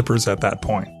the slippers at that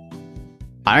point.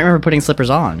 I remember putting slippers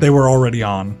on. They were already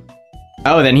on.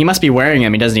 Oh, then he must be wearing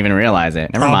them. He doesn't even realize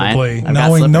it. Never Probably. mind. I've got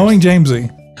slippers. Knowing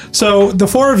Jamesy. So the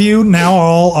four of you now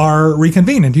all are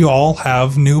reconvened and you all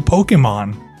have new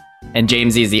Pokemon. And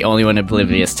Jamesy is the only one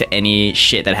oblivious to any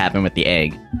shit that happened with the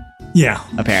egg. Yeah.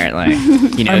 Apparently.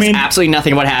 He knows absolutely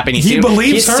nothing what happened. He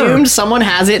believes he her. assumed someone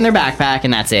has it in their backpack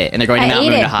and that's it. And they're going to I Mount ate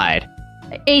Moon it. to hide.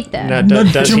 I ate that.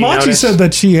 Does he Jumanji notice? said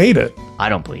that she ate it. I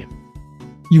don't believe.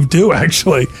 You do,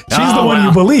 actually. She's the Oh, one you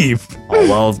well. believe. Oh,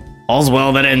 well, all's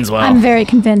well that ends well. I'm very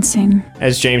convincing.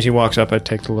 As Jamesy walks up, I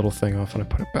take the little thing off and I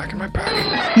put it back in my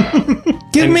pack.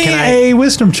 Give And me can a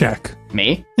wisdom check.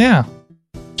 Me? Yeah.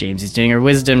 Jamesy's doing her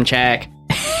wisdom check.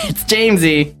 It's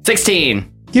Jamesy.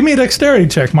 16. Give me a dexterity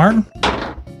check, Martin.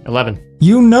 11.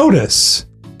 You notice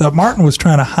that Martin was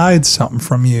trying to hide something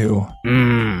from you.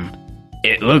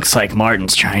 It looks like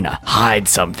Martin's trying to hide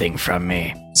something from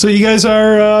me. So you guys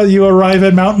are, you arrive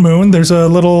at Mount Moon. There's a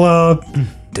little,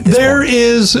 there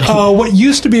is what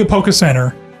used to be a Poke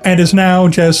Center and is now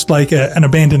just like an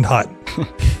abandoned hut.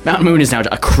 Mount Moon is now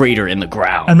a crater in the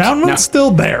ground. And Mount Moon's No,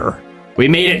 still there. we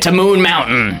made it to Moon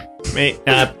Mountain.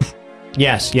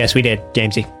 Yes, we did,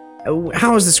 Jamesy.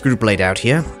 How is this group laid out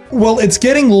here? Well, it's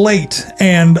getting late,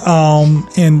 and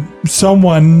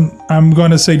someone, I'm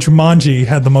going to say Jumanji,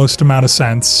 had the most amount of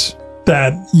sense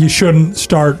that you shouldn't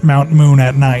start Mount Moon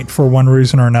at night for one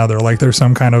reason or another. Like there's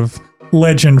some kind of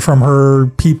legend from her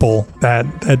people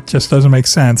that just doesn't make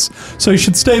sense. So you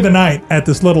should stay the night at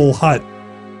this little hut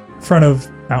in front of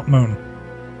Mount Moon.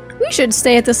 We should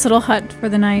stay at this little hut for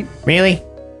the night. Really?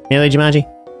 Really, Jumanji?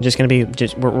 Just gonna be,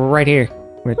 we're right here.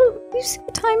 You see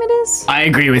what time it is? I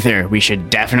agree with her. We should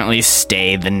definitely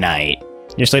stay the night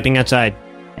You're sleeping outside.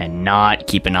 and not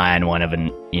keep an eye on one of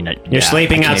an. You're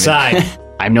sleeping outside.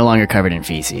 I'm no longer covered in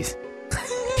feces.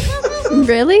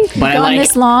 Really? You've But gone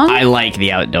this long? I like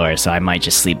the outdoors, so I might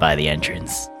just sleep by the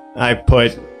entrance. I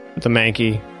put the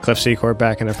Mankey, Cliff Secord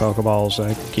back in their Pokeballs.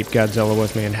 I keep Godzilla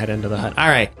with me and head into the hut. All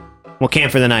right, we'll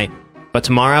camp for the night. But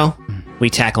tomorrow, we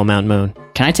tackle Mount Moon.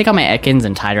 Can I take out my Ekans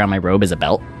and tie it around my robe as a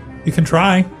belt? You can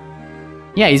try.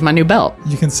 Yeah, he's my new belt.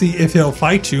 You can see if he'll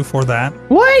fight you for that.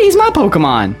 What? He's my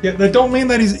Pokemon. Yeah, that don't mean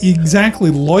that he's exactly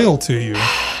loyal to you.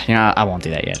 You know, I won't do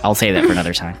that yet. I'll save that for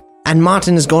another time. And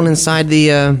Martin has gone inside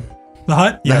the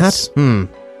hut? Yes. hut?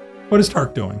 What is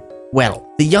Tark doing? Well,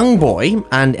 the young boy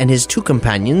and his two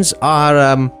companions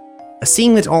are,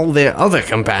 seeing that all their other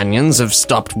companions have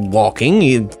stopped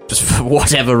walking, just for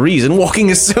whatever reason, walking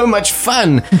is so much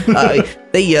fun.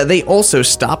 They also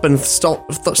stop and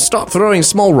start throwing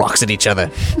small rocks at each other.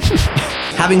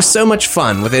 Having so much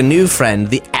fun with their new friend,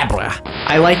 the Abra.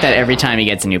 I like that every time he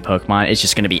gets a new Pokemon, it's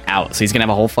just going to be out. So he's going to have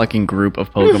a whole fucking group of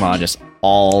Pokemon just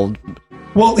all.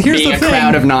 Well, here's being the a thing.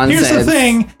 crowd of nonsense. Here's the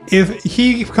thing. If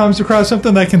he comes across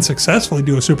something that can successfully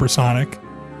do a supersonic,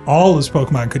 all his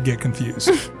Pokemon could get confused.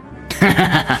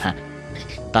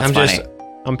 That's funny.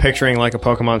 I'm picturing like a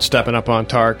Pokemon stepping up on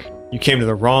Tark. You came to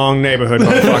the wrong neighborhood,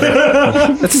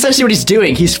 motherfucker. That's essentially what he's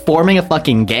doing. He's forming a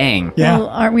fucking gang. Yeah. Well,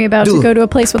 aren't we about to go to a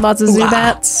place with lots of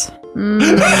Zubats?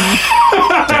 Did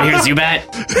I hear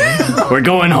Zubat? We're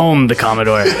going home, the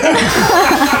Commodore.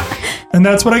 And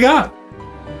that's what I got.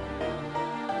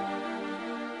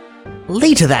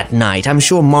 Later that night, I'm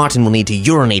sure Martin will need to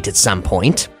urinate at some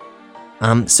point.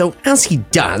 So as he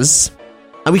does,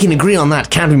 we can agree on that,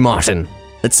 can't we, Martin?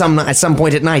 At some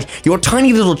point at night, your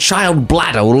tiny little child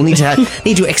bladder will need to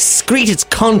excrete its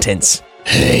contents.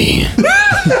 Hey.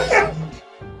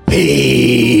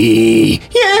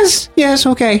 Yes,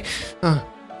 okay.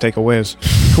 Take a whiz.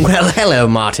 Well, hello,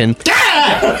 Martin.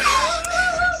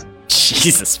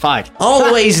 Jesus, fuck.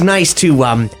 Always nice to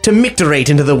micturate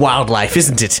into the wildlife,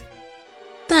 isn't it?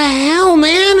 The hell,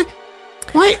 man?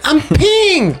 Why, I'm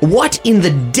peeing. What in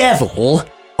the devil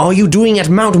are you doing at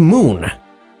Mount Moon?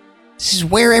 This is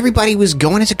where everybody was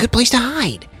going. It's a good place to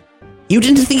hide. You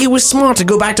didn't think it was smart to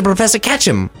go back to Professor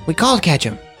Ketchum? We called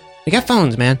Ketchum. We got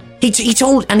phones, man. He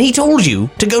told you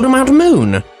to go to Mount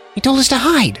Moon. He told us to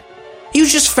hide. You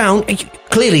just found.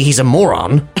 Clearly, he's a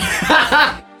moron.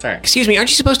 Sorry. Excuse me, aren't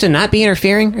you supposed to not be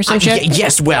interfering or some shit?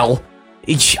 Yes, well,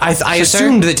 I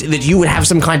assumed that you would have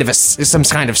some kind of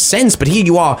sense, but here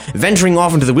you are venturing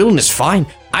off into the wilderness. Fine,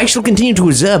 I shall continue to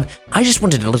observe. I just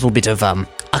wanted a little bit of a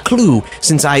clue,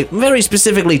 since I very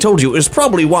specifically told you it was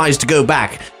probably wise to go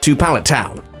back to Pallet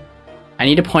Town. I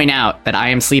need to point out that I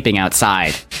am sleeping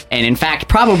outside, and in fact,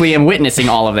 probably am witnessing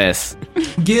all of this.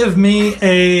 Give me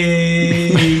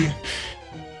a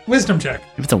wisdom check.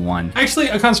 If it's a 1. Actually,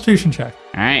 a constitution check.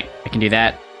 All right, I can do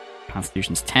that.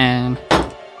 Constitution's 10.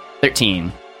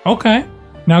 13. Okay.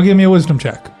 Now give me a wisdom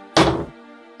check.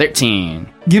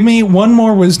 13. Give me one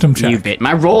more wisdom check. You bit.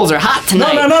 My rolls are hot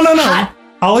tonight. No. Hot.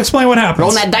 I'll explain what happens.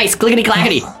 Roll that dice. Clickety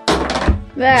clackety.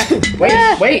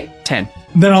 Wait. 10.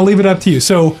 Then I'll leave it up to you.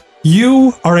 So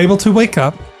you are able to wake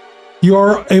up. You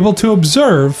are able to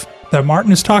observe that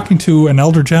Martin is talking to an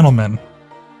elder gentleman.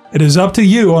 It is up to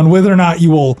you on whether or not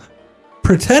you will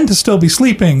pretend to still be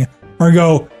sleeping or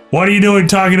go, "What are you doing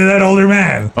talking to that older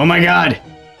man?" Oh my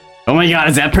god,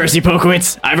 is that Percy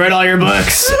Pokowitz? I've read all your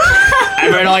books.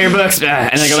 And I go back.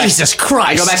 Jesus Christ.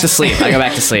 I go back to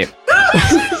sleep.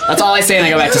 That's all I say, and I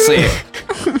go back to sleep.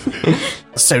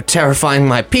 So terrifying,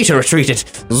 my Peter retreated.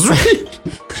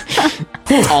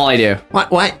 That's all I do. What?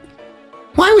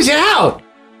 Why was it out?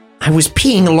 I was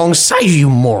peeing alongside you,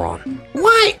 moron.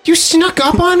 What? You snuck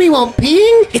up on me while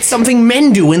peeing? It's something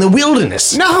men do in the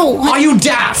wilderness. No. Are you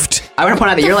daft? I want to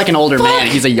point out that you're like an older man, and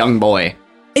he's a young boy.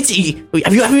 Have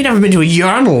you never been to a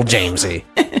urinal, Jamesy?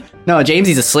 No,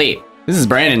 Jamesy's asleep. This is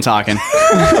Brandon talking.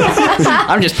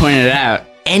 I'm just pointing it out.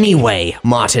 Anyway,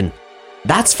 Martin,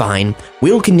 that's fine.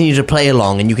 We'll continue to play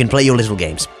along, and you can play your little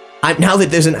games. Now that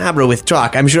there's an Abra with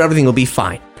Tark, I'm sure everything will be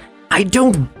fine. I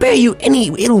don't bear you any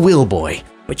ill will, boy,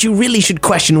 but you really should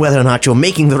question whether or not you're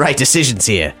making the right decisions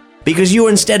here. Because you,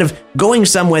 instead of going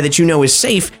somewhere that you know is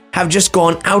safe, have just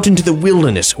gone out into the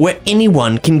wilderness where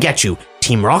anyone can get you.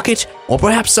 Team Rocket, or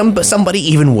perhaps somebody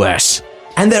even worse.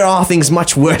 And there are things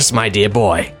much worse, my dear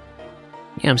boy.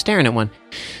 Yeah, I'm staring at one.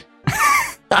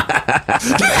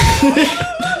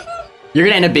 You're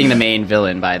gonna end up being the main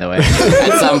villain, by the way.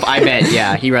 I bet,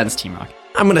 yeah, he runs Team Rocket.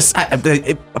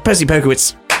 Percy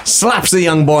Pokowitz slaps the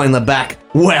young boy in the back.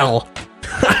 Well,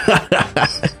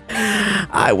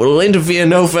 I will interfere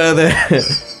no further.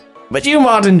 But you,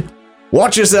 Martin,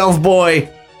 watch yourself, boy.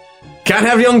 Can't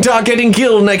have young Tark getting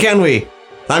killed, now can we?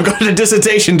 I've got a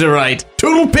dissertation to write.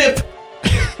 Toodle pip.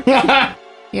 Yeah,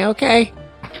 okay.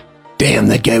 Damn,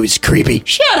 that guy was creepy.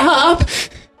 Shut up!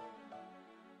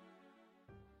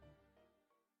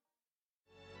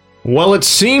 Well, it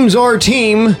seems our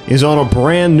team is on a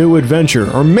brand new adventure,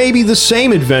 or maybe the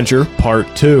same adventure, part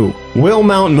 2. Will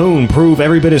Mount Moon prove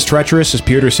every bit as treacherous as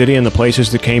Pewter City and the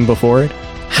places that came before it?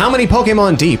 How many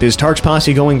Pokemon deep is Tark's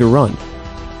posse going to run?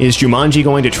 Is Jumanji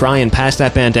going to try and pass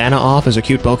that bandana off as a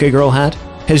cute Pokegirl hat?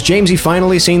 Has Jamesy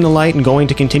finally seen the light and going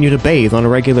to continue to bathe on a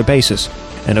regular basis?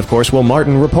 And of course, will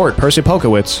Martin report Percy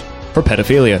Pokowitz for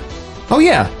pedophilia? Oh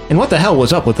yeah, and what the hell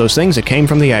was up with those things that came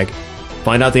from the egg?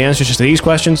 Find out the answers to these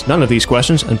questions, none of these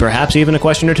questions, and perhaps even a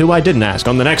question or two I didn't ask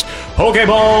on the next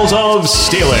Pokeballs of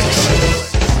Steelix.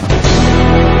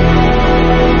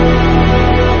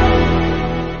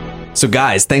 So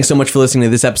guys, thanks so much for listening to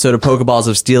this episode of Pokeballs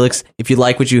of Steelix. If you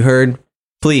like what you heard,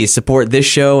 please support this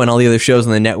show and all the other shows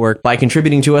on the network by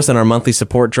contributing to us on our monthly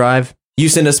support drive. You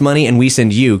send us money and we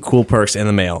send you cool perks in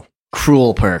the mail.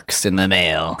 Cruel perks in the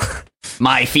mail.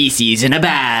 My feces in a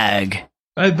bag.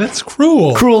 That's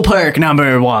cruel. Cruel perk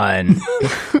number 1.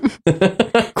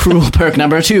 Cruel perk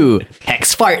number 2.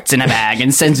 Hex farts in a bag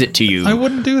and sends it to you. I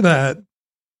wouldn't do that.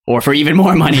 Or for even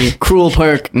more money, cruel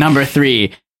perk number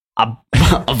 3. A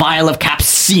vial of Cap's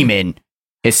semen.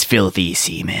 His filthy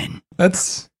semen.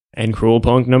 That's... And Cruel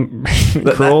Punk No, we're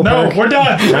done.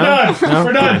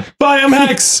 We're done. Bye, I'm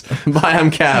Hex. Bye,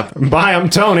 I'm Cap. Bye, I'm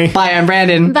Tony. Bye, I'm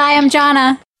Brandon. Bye, I'm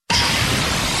Jonna.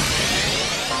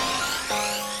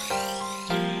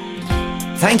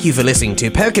 Thank you for listening to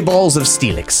Pokeballs of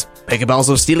Steelix. Pokeballs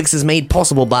of Steelix is made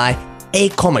possible by A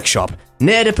Comic Shop,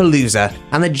 Nerdapalooza,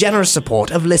 and the generous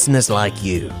support of listeners like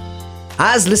you.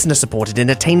 As listener-supported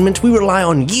entertainment, we rely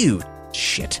on you.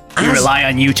 We rely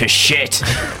on you to shit.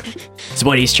 That's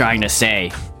what he's trying to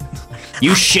say.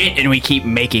 You shit and we keep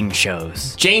making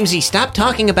shows. Jamesy, stop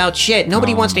talking about shit.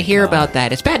 Nobody wants to hear about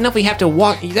that. It's bad enough we have to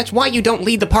walk. That's why you don't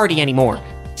lead the party anymore.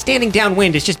 Standing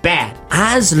downwind is just bad.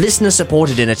 As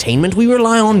listener-supported entertainment, we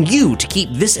rely on you to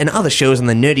keep this and other shows on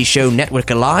the Nerdy Show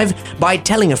Network alive by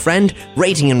telling a friend,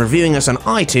 rating and reviewing us on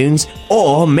iTunes,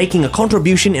 or making a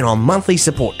contribution in our monthly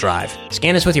support drive.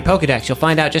 Scan us with your Pokedex. You'll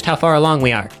find out just how far along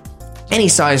we are. Any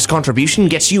size contribution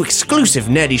gets you exclusive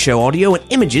Nerdy Show audio and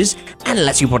images and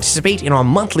lets you participate in our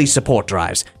monthly support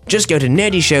drives. Just go to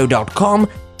nerdyshow.com,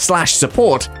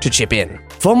 patreon.com/support to chip in.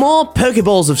 For more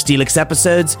Pokeballs of Steelix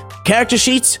episodes, character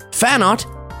sheets, fan art,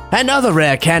 and other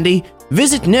rare candy,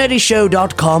 visit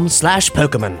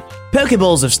nerdyshow.com/Pokemon.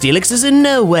 Pokeballs of Steelix is in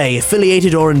no way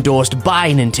affiliated or endorsed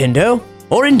by Nintendo,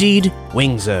 or indeed,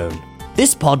 WingZone.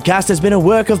 This podcast has been a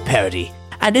work of parody,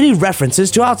 and any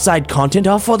references to outside content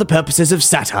are for the purposes of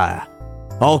satire.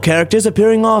 All characters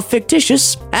appearing are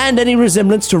fictitious, and any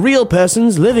resemblance to real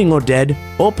persons, living or dead,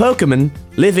 or Pokemon,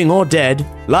 living or dead,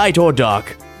 light or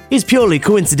dark, is purely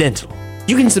coincidental.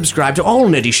 You can subscribe to all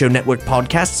Nerdy Show Network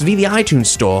podcasts via the iTunes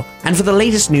Store, and for the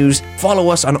latest news, follow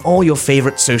us on all your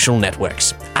favorite social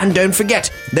networks. And don't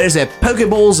forget, there's a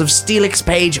Pokeballs of Steelix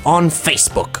page on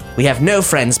Facebook. We have no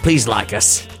friends, please like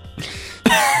us.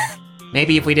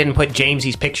 Maybe if we didn't put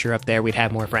Jamesy's picture up there, we'd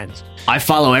have more friends. I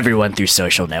follow everyone through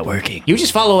social networking. You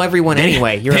just follow everyone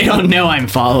anyway. They don't know I'm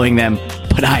following them,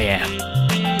 but I am.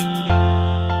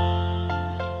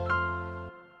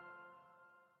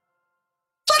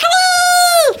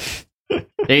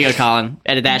 There you go, Colin.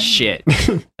 Edit that shit.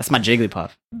 That's my Jigglypuff.